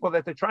Jewish people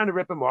that they're trying to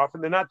rip him off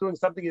and they're not doing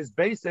something as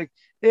basic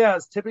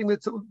as tipping the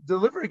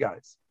delivery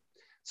guys.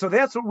 So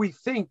that's what we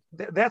think,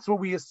 that's what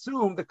we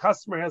assume the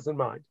customer has in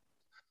mind.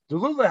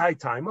 Okay,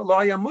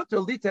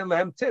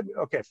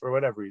 for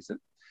whatever reason.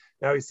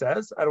 Now he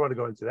says, I don't want to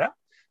go into that.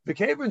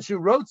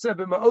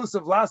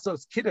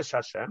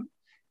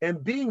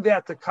 And being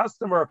that the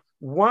customer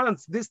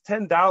wants this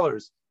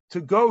 $10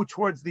 to go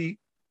towards the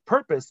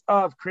purpose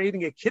of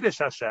creating a Kiddush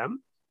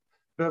Hashem,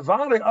 so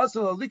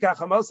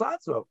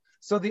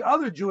the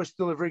other Jewish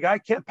delivery guy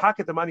can't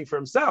pocket the money for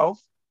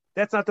himself.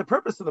 That's not the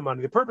purpose of the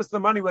money. The purpose of the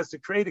money was to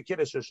create a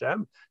Kiddush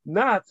Hashem,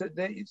 not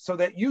so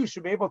that you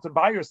should be able to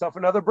buy yourself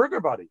another burger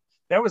buddy.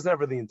 That was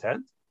never the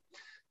intent.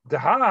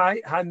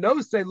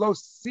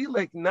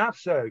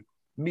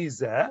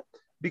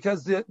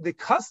 Because the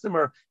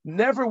customer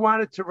never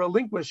wanted to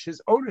relinquish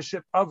his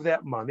ownership of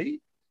that money,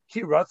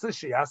 because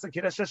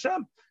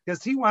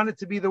he wanted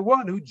to be the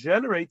one who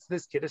generates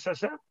this Kiddush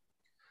Hashem.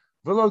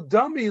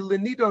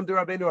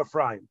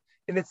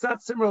 And it's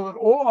not similar at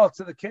all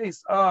to the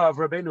case of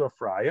Rabbeinu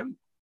Ephraim,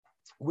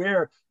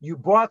 where you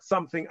bought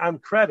something on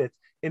credit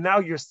and now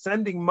you're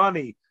sending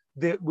money,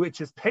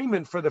 which is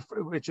payment for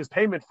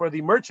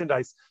the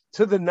merchandise,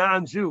 to the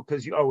non-Jew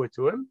because you owe it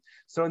to him.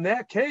 So in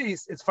that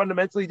case, it's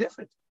fundamentally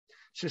different.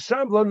 Because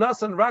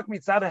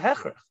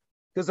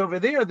over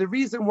there, the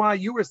reason why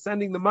you were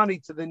sending the money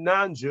to the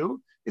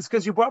non-Jew is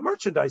because you bought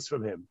merchandise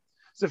from him.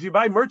 So if you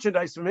buy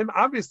merchandise from him,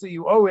 obviously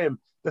you owe him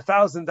the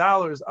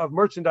 $1,000 of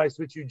merchandise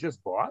which you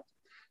just bought.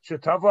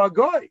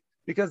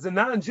 Because the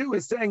non-Jew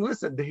is saying,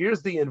 listen,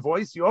 here's the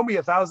invoice. You owe me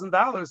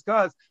 $1,000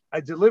 because I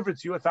delivered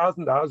to you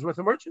 $1,000 worth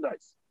of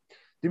merchandise.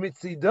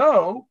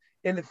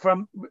 And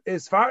from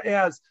as far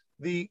as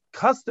the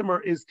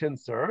customer is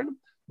concerned,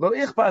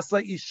 it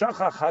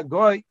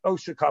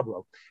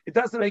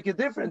doesn't make a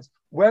difference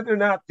whether or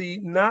not the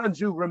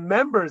non-Jew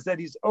remembers that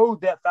he's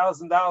owed that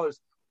 $1,000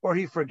 or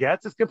he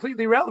forgets. It's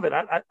completely irrelevant.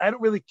 I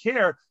don't really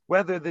care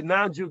whether the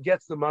non-Jew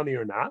gets the money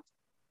or not.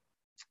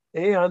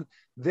 And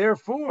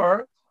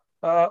therefore,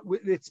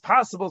 it's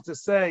possible to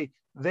say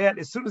that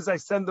as soon as I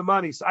send the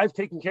money, so I've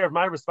taken care of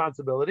my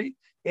responsibility.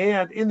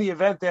 And in the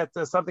event that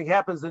something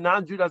happens, the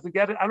non-Jew doesn't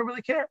get it, I don't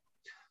really care.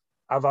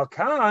 But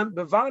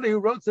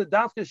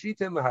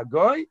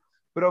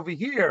over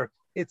here,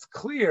 it's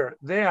clear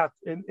that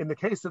in the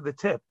case of the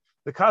tip,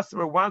 the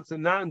customer wants a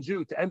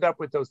non-Jew to end up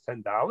with those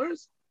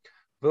 $10,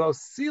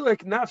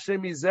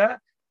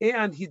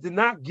 and he did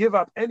not give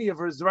up any of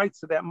his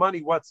rights to that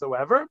money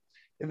whatsoever.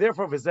 And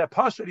therefore,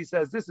 he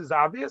says this is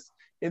obvious.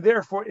 And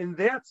therefore, in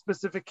that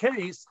specific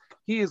case,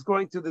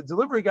 the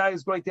delivery guy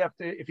is going to have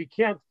to, if he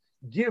can't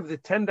give the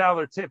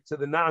 $10 tip to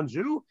the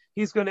non-Jew,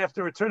 he's going to have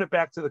to return it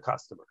back to the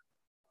customer.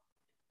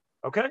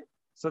 Okay?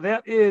 So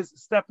that is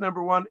step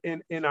number one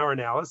in our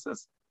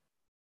analysis.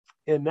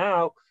 And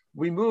now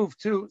we move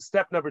to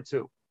step number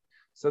two.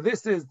 So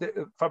this is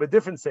from a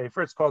different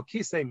sefer. It's called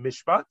Kisei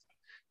Mishpat.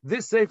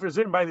 This sefer is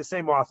written by the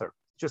same author,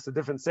 just a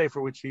different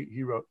sefer which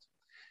he wrote.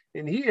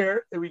 And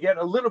here we get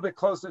a little bit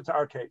closer to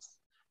our case.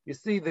 You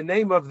see, the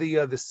name of the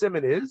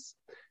siman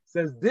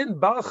says Din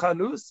Bal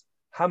Chanus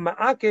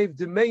Hama'akev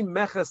Demei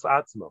Meches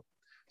Atzmo.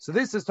 So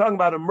this is talking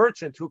about a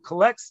merchant who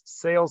collects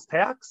sales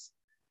tax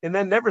and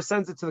then never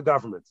sends it to the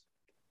government.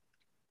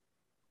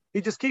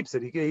 He just keeps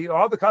it.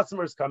 All the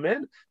customers come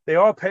in, they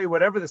all pay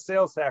whatever the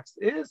sales tax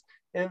is,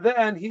 and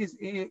then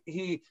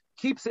he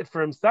keeps it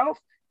for himself.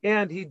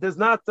 And he does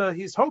not.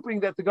 He's hoping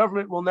that the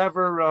government will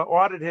never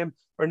audit him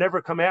or never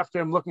come after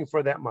him looking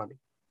for that money.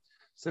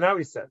 So now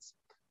he says.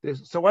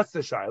 So what's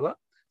the shaila?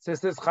 It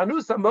says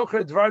Chanusa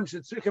mocher dvarim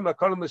shetzrichim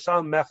hakolim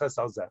l'shalom meches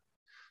al zeh.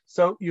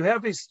 So you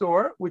have a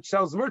store which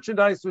sells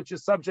merchandise which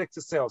is subject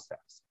to sales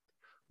tax.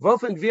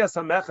 Vofen gvias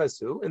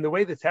hamechesu, and the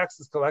way the tax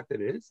is collected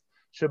is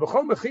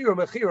shebechol mechira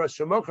mechira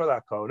shemocher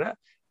lakona.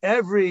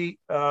 Every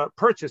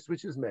purchase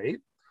which is made,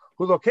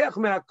 hu lokech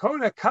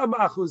me'akona kama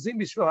achuzim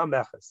b'shvil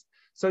hameches.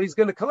 So he's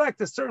going to collect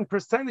a certain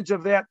percentage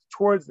of that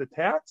towards the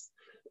tax.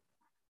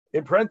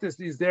 In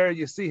parentheses there,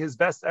 you see his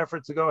best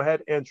effort to go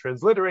ahead and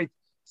transliterate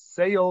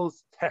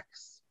sales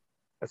tax.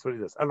 That's what he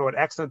does. I don't know what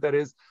accent that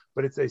is,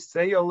 but it's a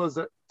sales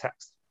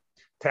tax.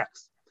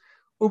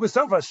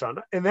 Ubesov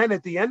Hashana, and then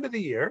at the end of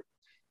the year,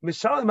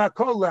 Mishalim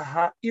Hakol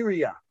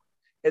Laha'iriya.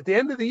 At the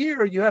end of the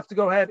year, you have to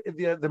go ahead,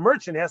 the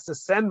merchant has to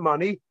send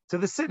money to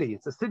the city.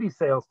 It's a city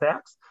sales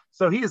tax.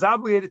 So he is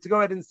obligated to go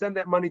ahead and send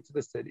that money to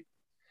the city.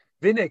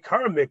 Vine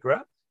Kara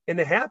Mikra, and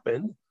it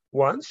happened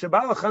once,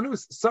 Shabala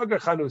Chanus, Sagar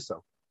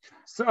Chanuso.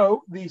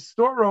 So the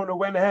store owner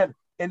went ahead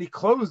and he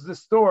closed the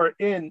store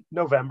in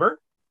November.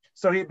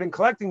 So he had been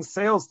collecting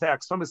sales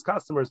tax from his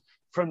customers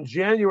from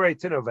January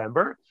to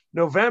November.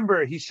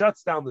 November, he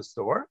shuts down the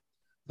store.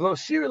 And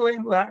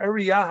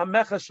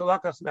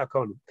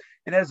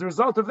as a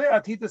result of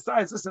that, he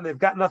decides, listen, they've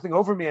got nothing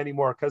over me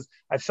anymore because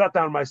I've shut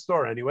down my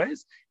store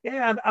anyways,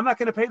 and I'm not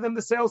going to pay them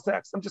the sales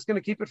tax. I'm just going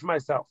to keep it for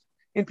myself.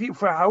 And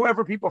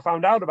however people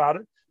found out about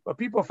it, but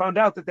people found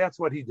out that that's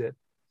what he did.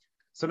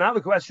 So now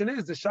the question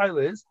is, the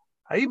shaila is,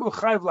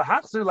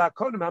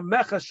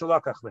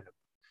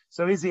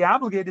 so is he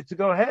obligated to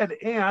go ahead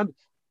and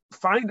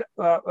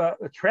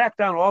track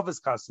down all of his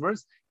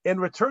customers and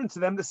return to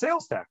them the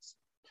sales tax?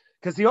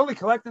 Because he only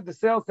collected the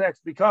sales tax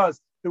because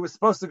it was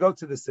supposed to go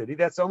to the city.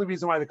 That's the only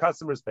reason why the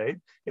customers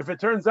paid. If it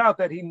turns out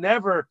that he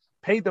never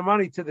paid the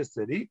money to the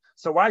city,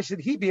 so why should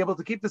he be able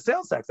to keep the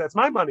sales tax? That's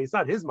my money. It's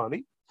not his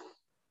money.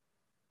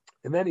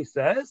 And then he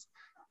says,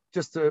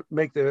 just to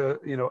make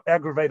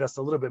aggravate us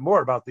a little bit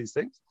more about these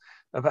things,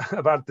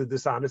 about the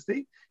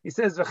dishonesty, he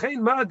says,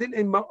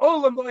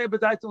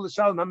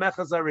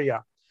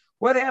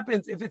 what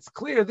happens if it's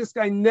clear this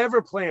guy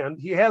never planned,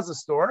 he has a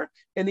store,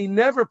 and he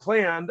never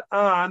planned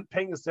on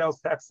paying the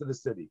sales tax to the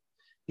city.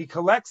 He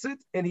collects it,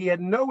 and he had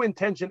no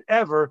intention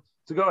ever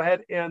to go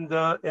ahead and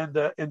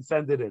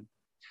send it in.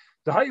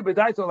 He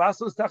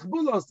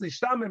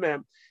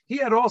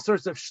had all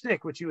sorts of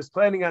shtick which he was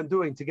planning on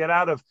doing to get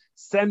out of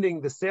sending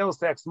the sales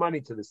tax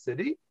money to the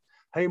city.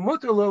 So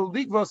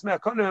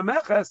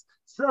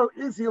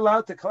is he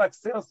allowed to collect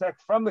sales tax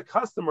from the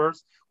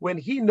customers when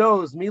he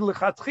knows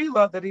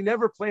that he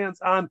never plans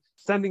on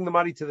sending the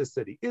money to the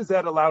city? Is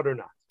that allowed or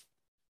not?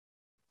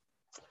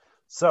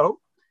 So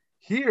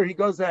here he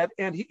goes ahead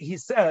and he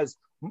says,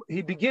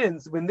 he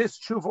begins in this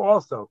tshuva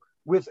also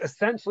with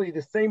essentially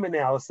the same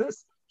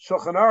analysis.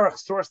 Shulchan Aruch,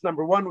 source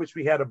number 1, which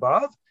we had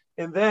above,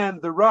 and then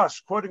the Rosh,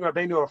 quoting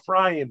Rabbeinu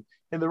Ephraim,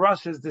 and the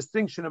Rosh's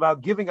distinction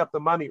about giving up the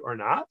money or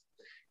not.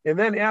 And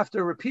then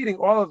after repeating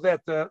all of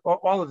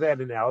that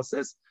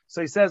analysis,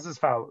 so he says as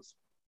follows.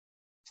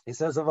 He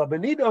says,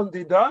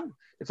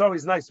 it's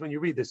always nice when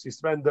you read this. You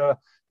spend a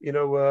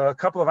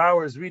couple of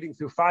hours reading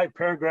through 5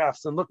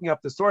 paragraphs and looking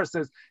up the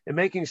sources and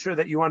making sure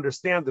that you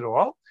understand it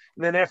all.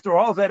 And then after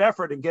all of that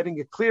effort and getting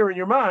it clear in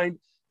your mind,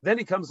 then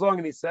he comes along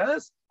and he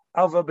says,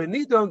 but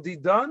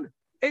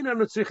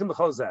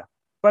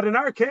in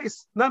our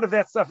case, none of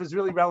that stuff is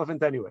really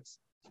relevant anyways.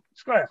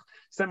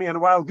 Sent me on a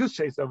wild goose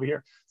chase over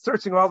here,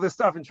 searching all this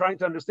stuff and trying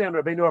to understand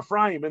Rabbeinu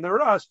Ephraim and the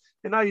Rosh,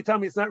 and now you tell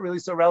me it's not really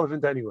so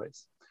relevant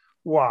anyways.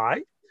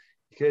 Why?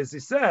 Because he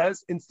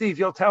says, and Steve,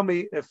 you'll tell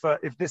me if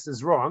this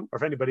is wrong, or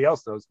if anybody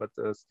else knows, but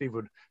Steve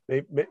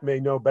may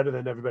know better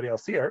than everybody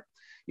else here.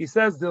 He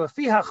says,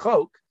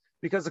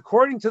 because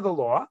according to the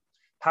law,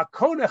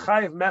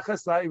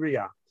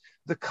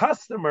 the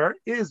customer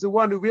is the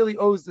one who really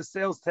owes the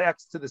sales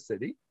tax to the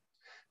city.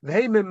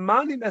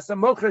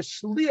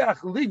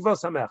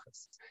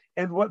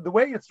 And what the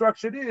way it's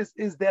structured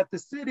is that the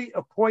city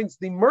appoints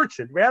the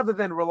merchant rather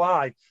than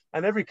rely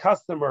on every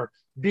customer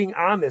being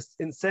honest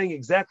in saying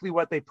exactly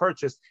what they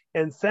purchased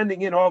and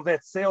sending in all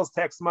that sales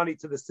tax money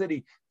to the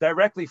city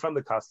directly from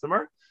the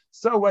customer.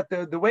 So what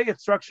the way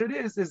it's structured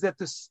is that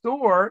the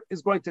store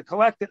is going to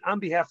collect it on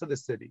behalf of the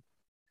city.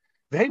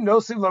 They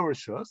know low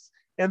rishus,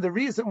 and the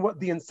reason, what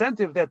the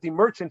incentive that the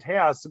merchant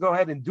has to go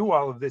ahead and do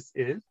all of this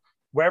is,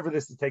 wherever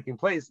this is taking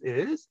place,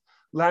 is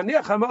the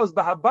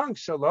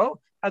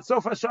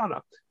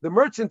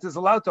merchant is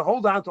allowed to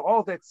hold on to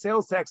all that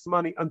sales tax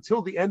money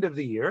until the end of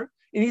the year,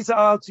 and he's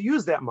allowed to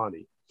use that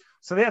money.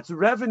 So that's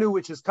revenue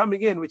which is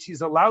coming in, which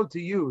he's allowed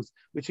to use,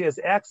 which he has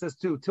access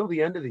to till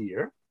the end of the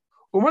year.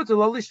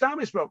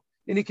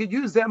 And he could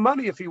use that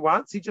money if he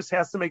wants. He just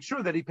has to make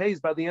sure that he pays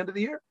by the end of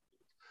the year.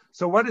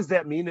 So what does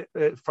that mean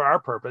for our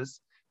purpose?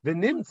 The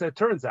nimtza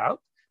turns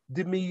out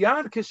the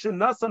miyad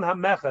kishenasan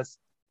hamechas,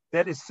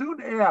 that as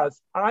soon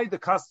as I, the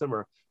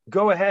customer,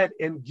 go ahead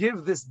and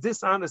give this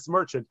dishonest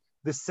merchant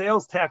the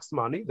sales tax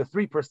money, the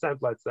 3%,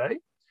 let's say,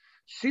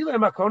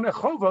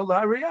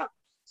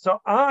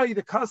 so I,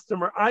 the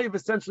customer, I have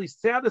essentially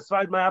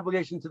satisfied my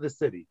obligation to the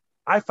city.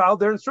 I followed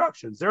their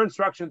instructions. Their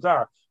instructions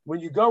are, when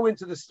you go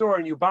into the store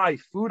and you buy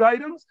food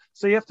items,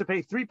 so you have to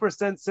pay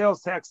 3%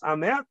 sales tax on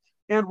that,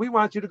 and we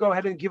want you to go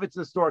ahead and give it to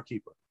the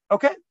storekeeper.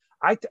 Okay,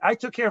 I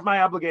took care of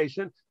my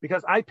obligation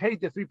because I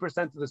paid the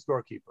 3% to the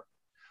storekeeper.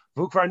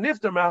 And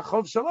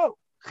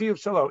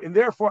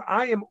therefore,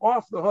 I am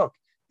off the hook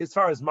as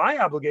far as my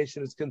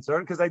obligation is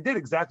concerned because I did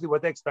exactly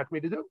what they expect me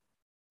to do.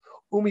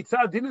 And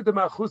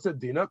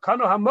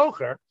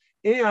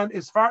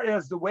as far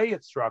as the way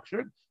it's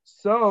structured,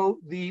 so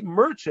the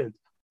merchant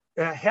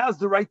has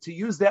the right to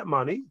use that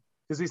money,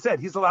 because he said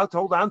he's allowed to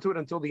hold on to it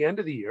until the end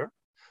of the year.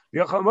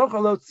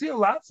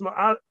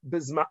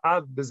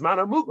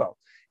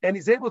 And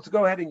he's able to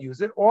go ahead and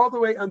use it all the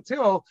way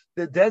until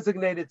the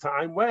designated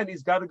time when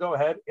he's got to go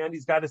ahead and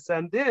he's got to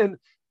send in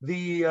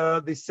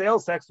the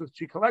sales tax which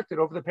he collected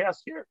over the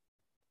past year.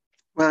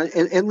 Well,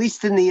 at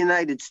least in the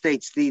United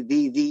States,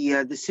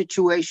 the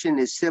situation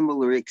is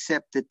similar,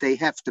 except that they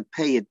have to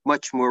pay it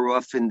much more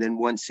often than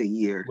once a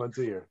year. Once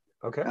a year,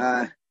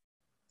 okay.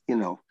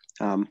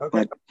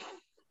 Okay.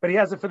 But he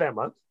has it for that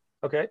month.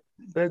 Okay.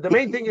 The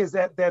main thing is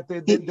that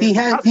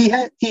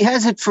he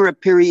has it for a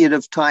period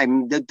of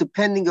time.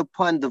 Depending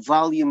upon the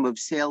volume of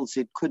sales,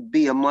 it could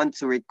be a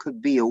month or it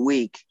could be a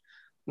week,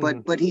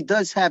 but he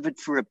does have it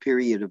for a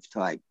period of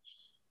time.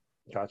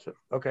 Gotcha.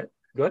 Okay.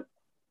 Good.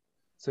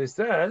 So he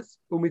says,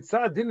 yeah, we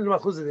said.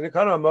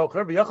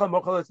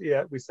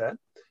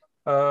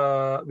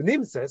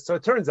 Nim says, so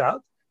it turns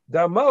out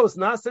that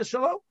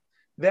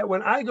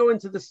when I go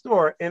into the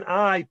store and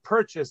I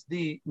purchase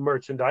the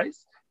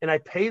merchandise and I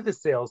pay the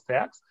sales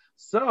tax,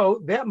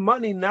 so that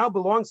money now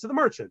belongs to the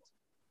merchant.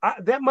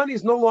 That money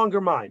is no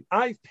longer mine.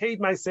 I've paid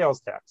my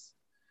sales tax.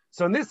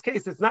 So in this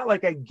case, it's not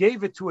like I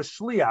gave it to a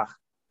shliach.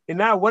 And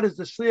now what does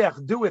the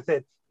shliach do with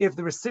it if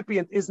the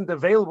recipient isn't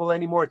available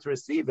anymore to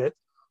receive it?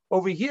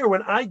 Over here,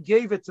 when I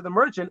gave it to the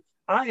merchant,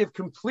 I have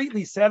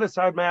completely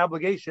satisfied my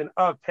obligation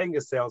of paying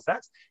a sales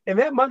tax. And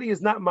that money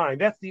is not mine.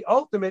 That's the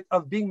ultimate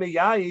of being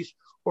meyayish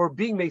or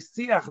being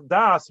mesiach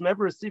das,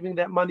 never receiving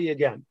that money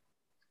again.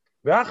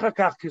 And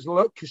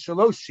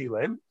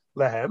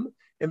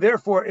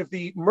therefore, if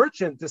the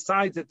merchant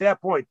decides at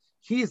that point,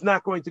 he's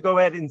not going to go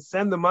ahead and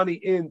send the money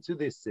into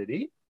this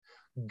city,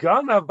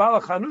 the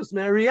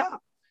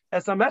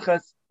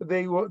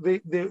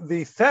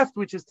theft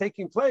which is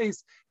taking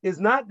place is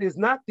not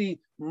the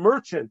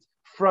merchant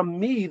from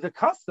me, the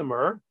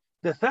customer.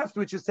 The theft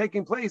which is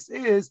taking place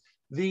is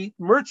the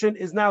merchant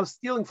is now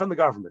stealing from the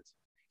government.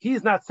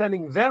 He's not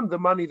sending them the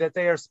money that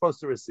they are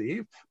supposed to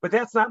receive, but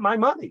that's not my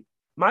money.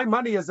 My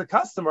money as a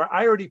customer,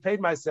 I already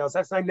paid my sales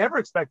tax. I never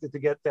expected to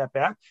get that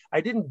back.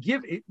 I didn't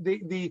give it.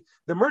 The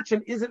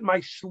merchant isn't my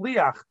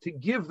shliach to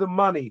give the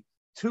money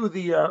to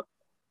the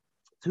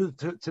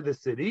to the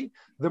city.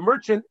 The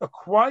merchant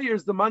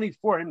acquires the money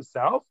for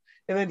himself,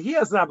 and then he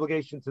has an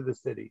obligation to the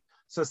city.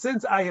 So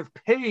since I have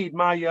paid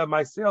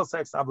my sales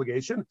tax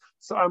obligation,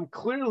 so I'm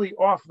clearly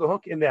off the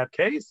hook in that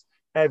case.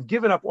 I've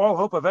given up all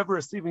hope of ever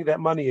receiving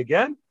that money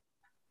again,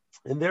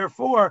 and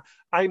therefore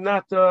I'm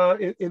not.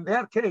 In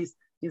that case,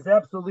 he's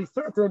absolutely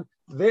certain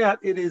that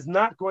it is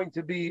not going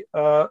to be.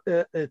 I'm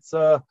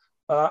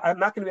not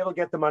going to be able to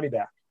get the money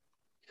back.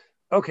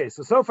 Okay,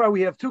 so far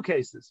we have two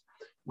cases.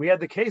 We had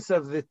the case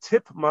of the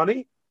tip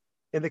money.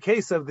 In the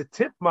case of the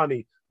tip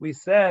money, we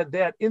said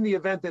that in the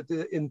event that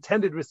the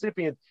intended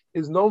recipient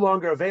is no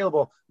longer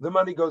available, the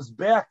money goes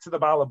back to the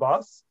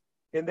balabas.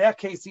 In that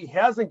case, he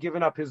hasn't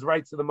given up his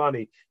rights to the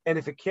money. And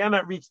if it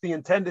cannot reach the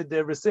intended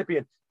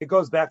recipient, it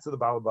goes back to the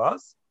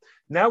balabas.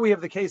 Now we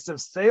have the case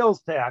of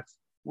sales tax,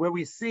 where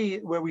we say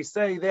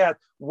that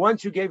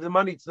once you gave the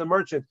money to the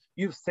merchant,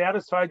 you've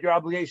satisfied your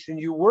obligation.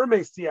 You were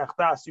Mesiach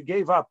Das, you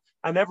gave up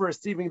on never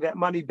receiving that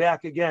money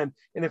back again.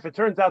 And if it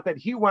turns out that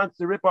he wants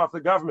to rip off the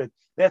government,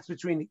 that's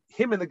between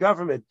him and the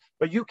government.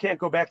 But you can't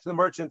go back to the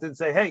merchant and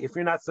say, hey, if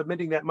you're not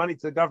submitting that money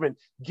to the government,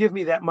 give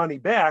me that money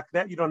back.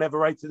 That you don't have a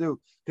right to do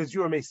because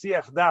you are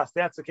Mesiach Das.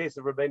 That's the case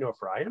of Rabbeinu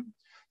Ephraim.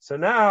 So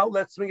now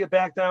let's swing it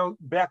back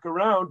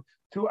around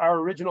to our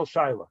original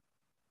Shaila.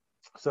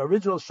 So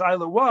original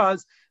Shaila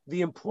was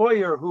the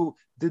employer who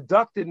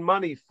deducted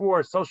money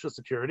for Social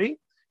Security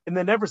and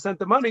then never sent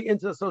the money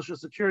into the Social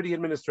Security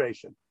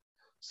Administration.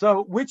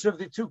 So which of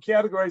the two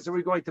categories are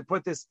we going to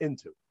put this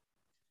into?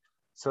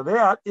 So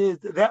that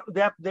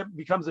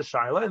becomes a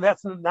Shaila, and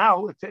that's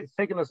now it's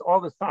taken us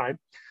all this time.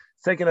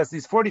 It's taken us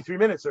these 43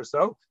 minutes or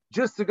so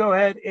just to go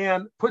ahead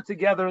and put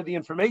together the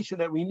information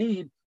that we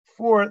need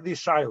for the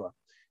Shaila.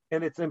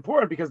 And it's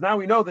important because now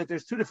we know that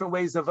there's two different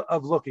ways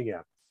of looking at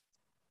it.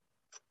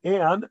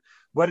 And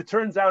what it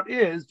turns out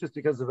is, just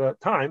because of the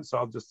time, so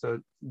I'll just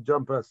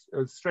jump us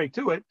straight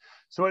to it.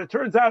 So what it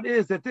turns out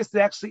is that this is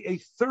actually a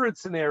third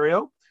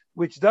scenario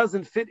which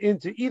doesn't fit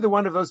into either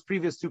one of those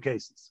previous two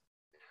cases.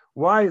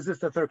 Why is this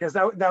the third case?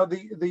 Now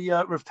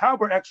the Rav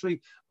Tauber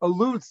actually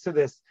alludes to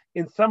this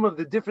in some of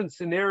the different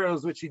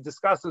scenarios which he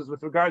discusses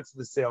with regards to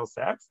the sales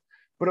tax.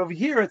 But over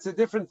here, it's a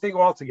different thing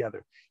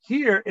altogether.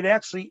 Here, it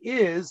actually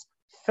is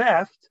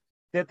theft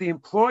that the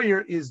employer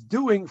is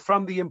doing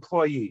from the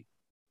employee.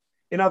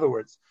 In other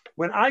words,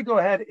 when I go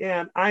ahead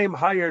and I am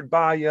hired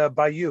by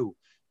you,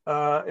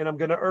 and I'm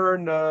going to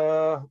earn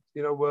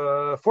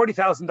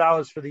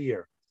 $40,000 for the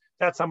year.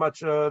 That's how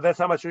much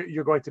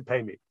you're going to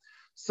pay me.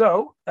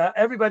 So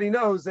everybody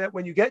knows that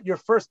when you get your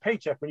first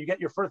paycheck, when you get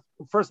your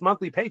first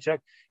monthly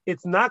paycheck,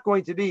 it's not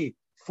going to be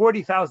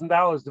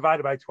 $40,000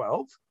 divided by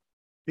 12,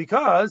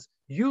 because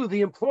you,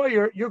 the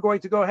employer, you're going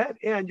to go ahead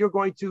and you're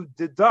going to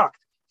deduct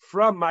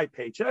from my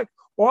paycheck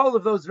all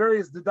of those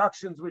various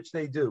deductions which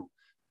they do.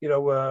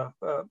 If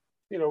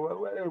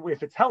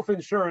it's health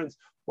insurance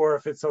or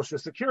if it's Social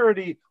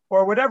Security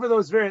or whatever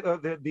those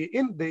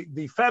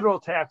the federal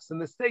tax and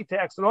the state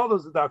tax and all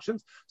those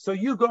deductions. So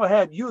you go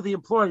ahead, you the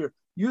employer,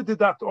 you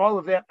deduct all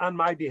of that on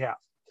my behalf.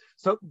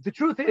 So the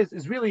truth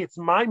is really it's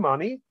my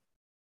money,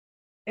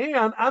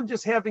 and I'm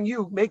just having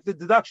you make the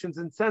deductions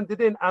and send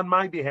it in on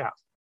my behalf.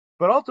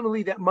 But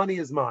ultimately that money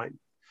is mine.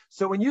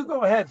 So when you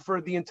go ahead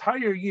for the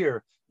entire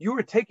year, you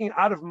are taking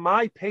out of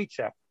my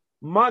paycheck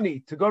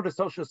money to go to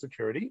Social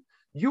Security.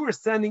 You are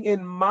sending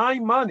in my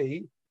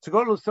money to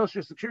go to the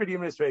Social Security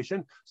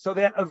Administration so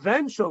that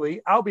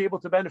eventually I'll be able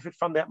to benefit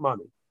from that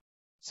money.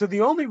 So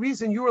the only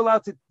reason you were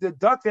allowed to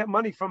deduct that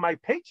money from my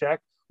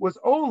paycheck was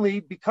only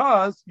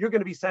because you're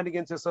going to be sending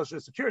into Social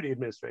Security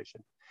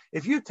Administration.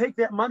 If you take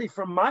that money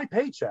from my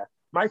paycheck,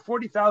 my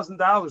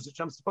 $40,000, which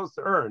I'm supposed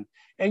to earn,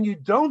 and you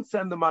don't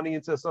send the money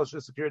into the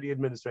Social Security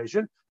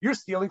Administration, you're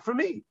stealing from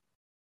me.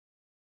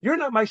 You're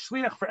not my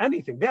shliach for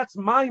anything. That's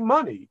my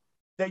money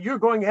that you're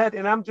going ahead,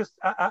 and I'm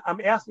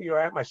asking you,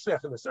 I'm my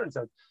shliach in a certain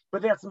sense,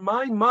 but that's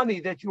my money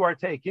that you are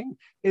taking.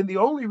 And the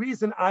only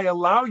reason I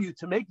allow you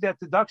to make that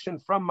deduction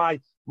from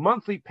my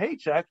monthly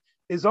paycheck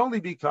is only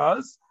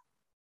because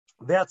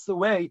that's the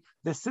way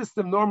the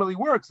system normally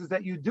works, is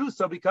that you do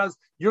so because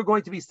you're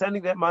going to be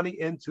sending that money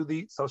into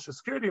the Social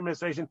Security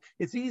Administration.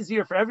 It's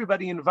easier for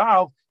everybody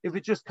involved if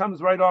it just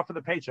comes right off of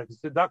the paycheck. It's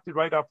deducted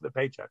right off of the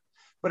paycheck.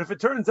 But if it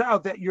turns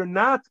out that you're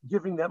not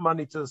giving that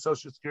money to the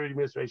Social Security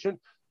Administration,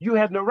 you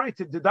had no right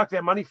to deduct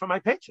that money from my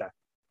paycheck,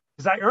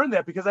 because I earned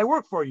that because I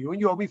work for you and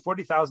you owe me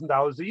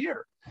 $40,000 a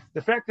year.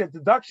 The fact that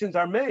deductions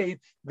are made,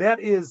 that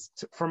is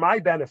for my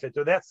benefit,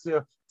 or that's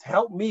to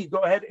help me go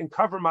ahead and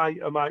cover my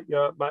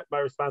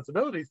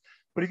responsibilities.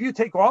 But if you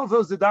take all of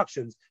those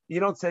deductions, you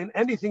don't send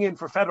anything in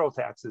for federal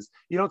taxes,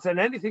 you don't send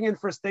anything in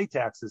for state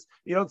taxes,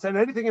 you don't send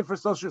anything in for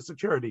Social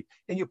Security,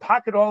 and you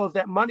pocket all of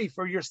that money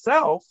for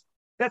yourself,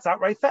 that's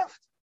outright theft.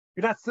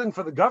 You're not stealing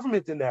for the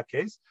government in that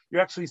case.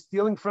 You're actually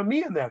stealing from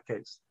me in that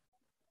case.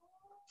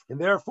 And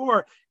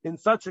therefore, in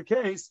such a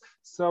case,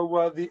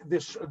 so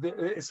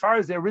as far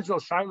as the original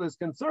Shaila is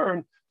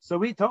concerned, so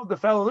we told the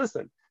fellow,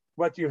 listen,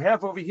 what you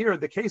have over here,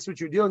 the case which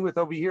you're dealing with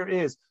over here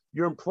is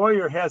your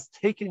employer has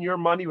taken your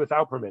money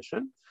without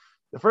permission.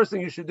 The first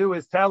thing you should do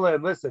is tell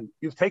him, listen,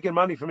 you've taken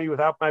money from me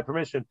without my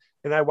permission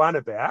and I want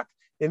it back.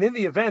 And in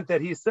the event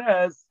that he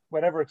says,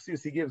 whatever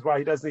excuse he gives why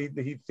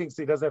he thinks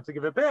he doesn't have to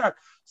give it back.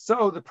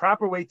 So the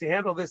proper way to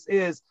handle this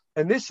is,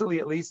 initially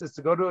at least, is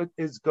to go to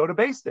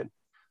Beis Din.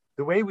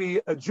 The way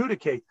we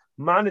adjudicate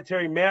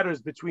monetary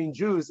matters between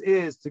Jews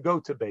is to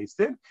go to Beis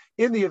Din.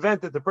 In the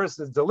event that the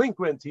person is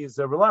delinquent, he's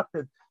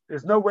reluctant,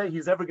 there's no way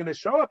he's ever going to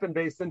show up in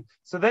Beis Din,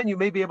 so then you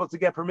may be able to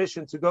get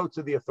permission to go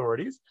to the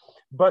authorities.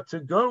 But to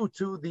go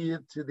to the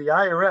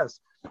IRS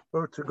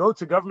or to go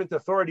to government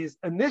authorities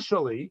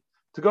initially,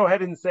 to go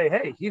ahead and say,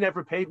 hey, he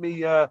never paid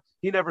me,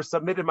 he never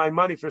submitted my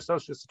money for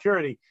Social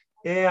Security,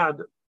 and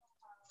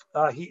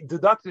he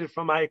deducted it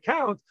from my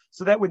account,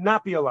 so that would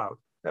not be allowed.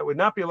 That would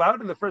not be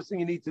allowed, and the first thing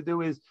you need to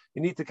do is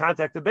you need to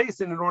contact the Beis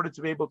Din in order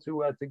to be able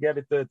to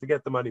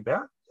get the money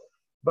back.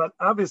 But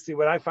obviously,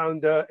 what I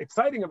found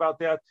exciting about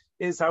that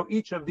is how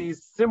each of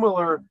these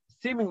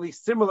seemingly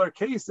similar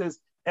cases,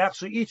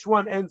 actually each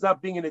one ends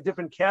up being in a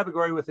different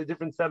category with a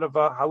different set of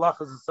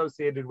halachas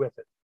associated with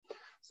it.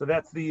 So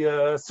that's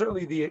the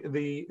certainly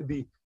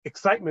the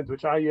excitement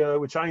which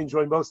I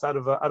enjoy most out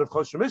of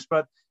Choshen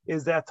Mishpat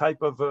is that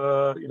type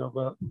of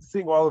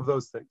seeing all of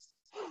those things.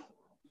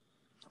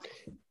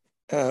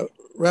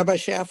 Rabbi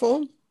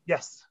Schaffel?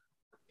 Yes.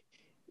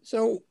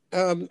 So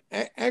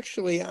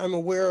actually, I'm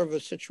aware of a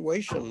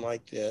situation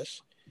like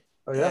this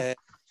that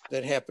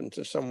happened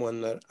to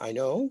someone that I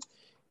know.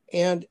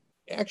 And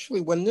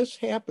actually, when this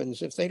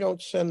happens, if they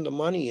don't send the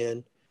money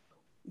in,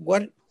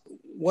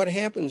 what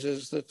happens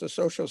is that the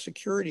Social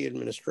Security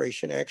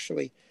Administration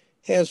actually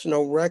has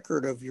no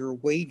record of your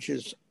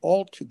wages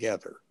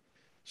altogether.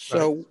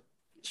 So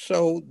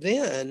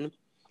then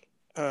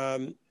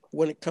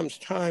when it comes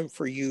time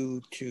for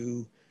you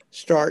to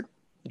start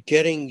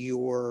getting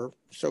your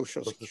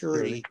Social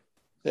Security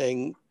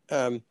thing,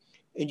 and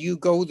you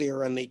go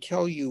there and they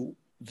tell you,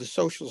 the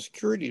Social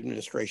Security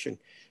Administration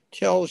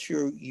tells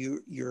you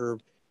your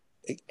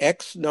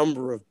X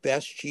number of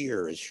best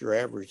years, your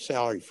average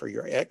salary for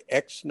your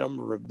X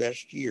number of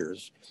best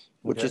years,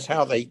 which is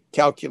how they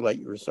calculate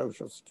your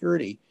Social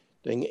Security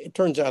thing. It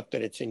turns out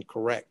that it's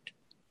incorrect.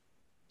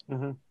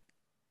 Mm-hmm.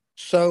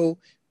 So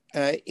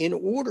in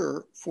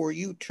order for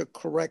you to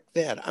correct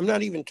that, I'm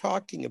not even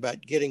talking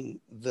about getting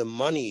the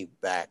money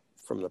back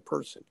from the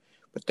person,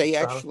 but they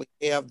actually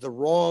have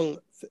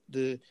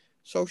the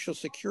Social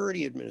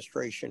Security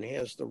Administration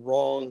has the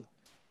wrong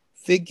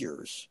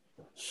figures.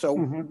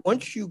 So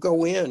once you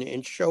go in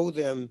and show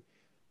them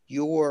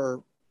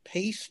your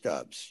pay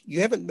stubs,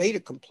 you haven't made a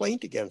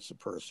complaint against the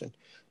person.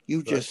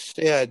 You just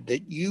said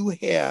that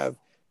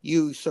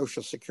you,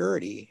 Social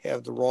Security,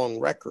 have the wrong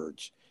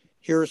records.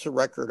 Here's a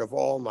record of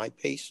all my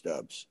pay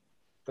stubs.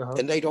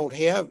 And they don't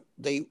have,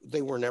 they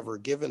were never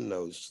given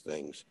those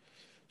things.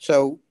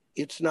 So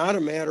it's not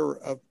a matter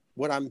of,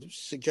 what I'm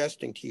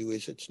suggesting to you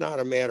is it's not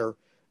a matter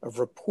of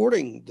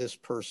reporting this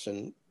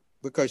person,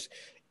 because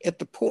at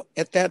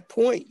that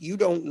point, you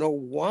don't know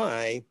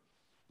why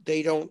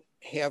they don't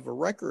have a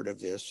record of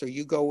this. So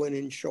you go in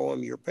and show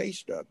them your pay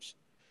stubs.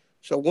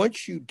 So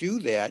once you do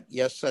that,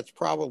 yes, that's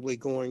probably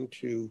going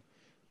to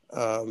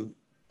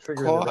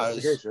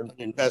cause an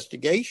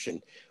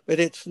investigation. But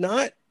it's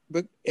not.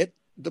 But at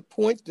the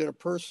point that a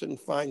person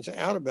finds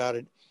out about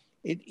it,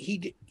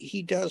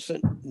 he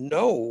doesn't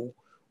know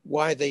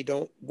why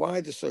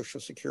the Social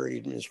Security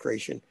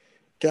Administration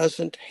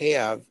doesn't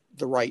have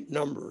the right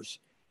numbers.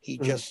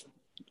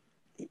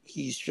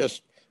 He's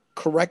just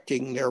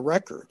correcting their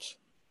records.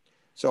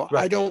 So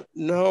I don't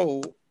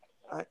know.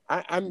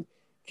 I'm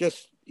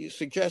just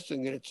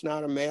suggesting that it's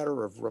not a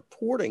matter of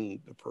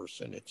reporting the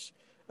person. It's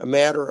a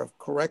matter of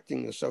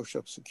correcting the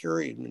Social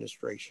Security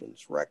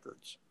Administration's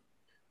records.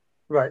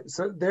 Right.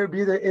 So there'd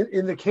be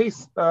in the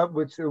case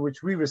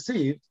which we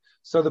received.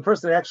 So the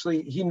person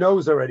actually, he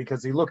knows already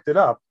because he looked it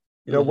up.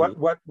 You know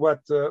what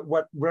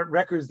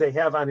records they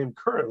have on him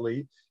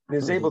currently, and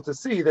is able to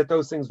see that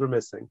those things were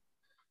missing.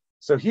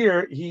 So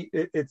here,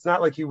 it's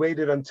not like he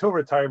waited until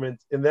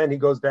retirement and then he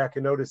goes back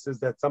and notices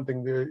that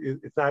something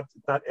it's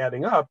not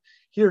adding up.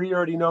 Here, he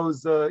already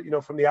knows,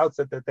 from the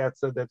outset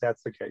that's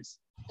the case.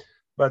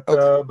 But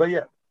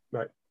yeah,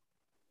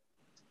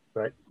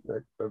 right,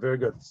 very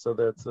good. So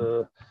that's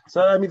so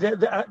I mean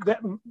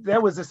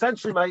that was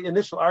essentially my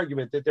initial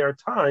argument, that there are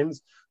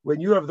times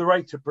when you have the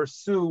right to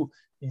pursue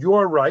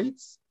your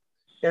rights.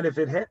 And if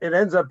it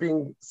ends up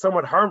being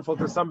somewhat harmful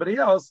to somebody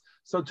else,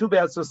 so too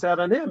bad, so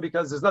sad on him,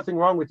 because there's nothing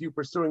wrong with you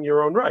pursuing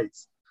your own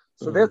rights.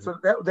 So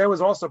that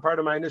was also part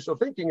of my initial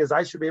thinking, is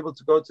I should be able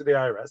to go to the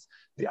IRS.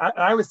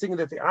 I was thinking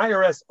that the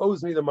IRS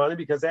owes me the money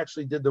because they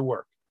actually did the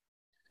work.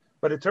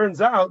 But it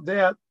turns out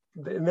that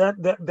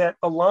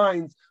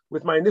aligns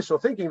with my initial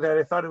thinking, that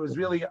I thought it was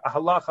really a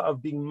halacha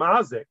of being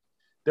mazik.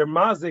 They're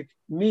mazik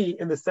me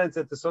in the sense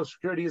that the Social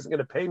Security isn't going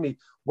to pay me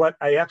what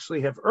I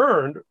actually have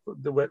earned,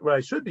 what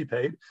I should be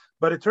paid.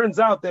 But it turns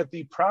out that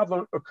the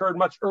problem occurred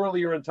much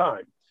earlier in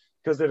time,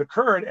 because it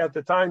occurred at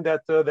the time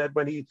that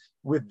when he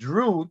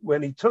withdrew,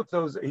 when he took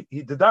those,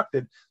 he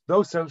deducted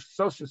those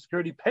Social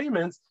Security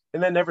payments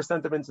and then never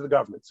sent them into the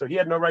government. So he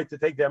had no right to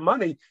take that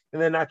money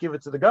and then not give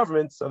it to the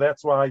government. So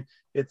that's why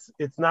it's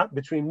not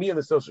between me and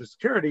the Social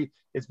Security.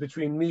 It's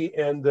between me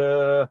and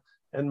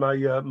my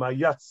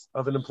yutz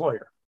of an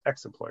employer.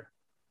 Ex-employer.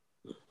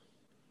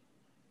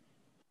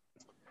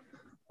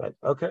 Right.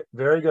 Okay.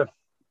 Very good.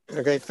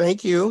 Okay.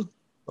 Thank you.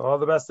 All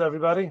the best,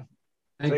 everybody.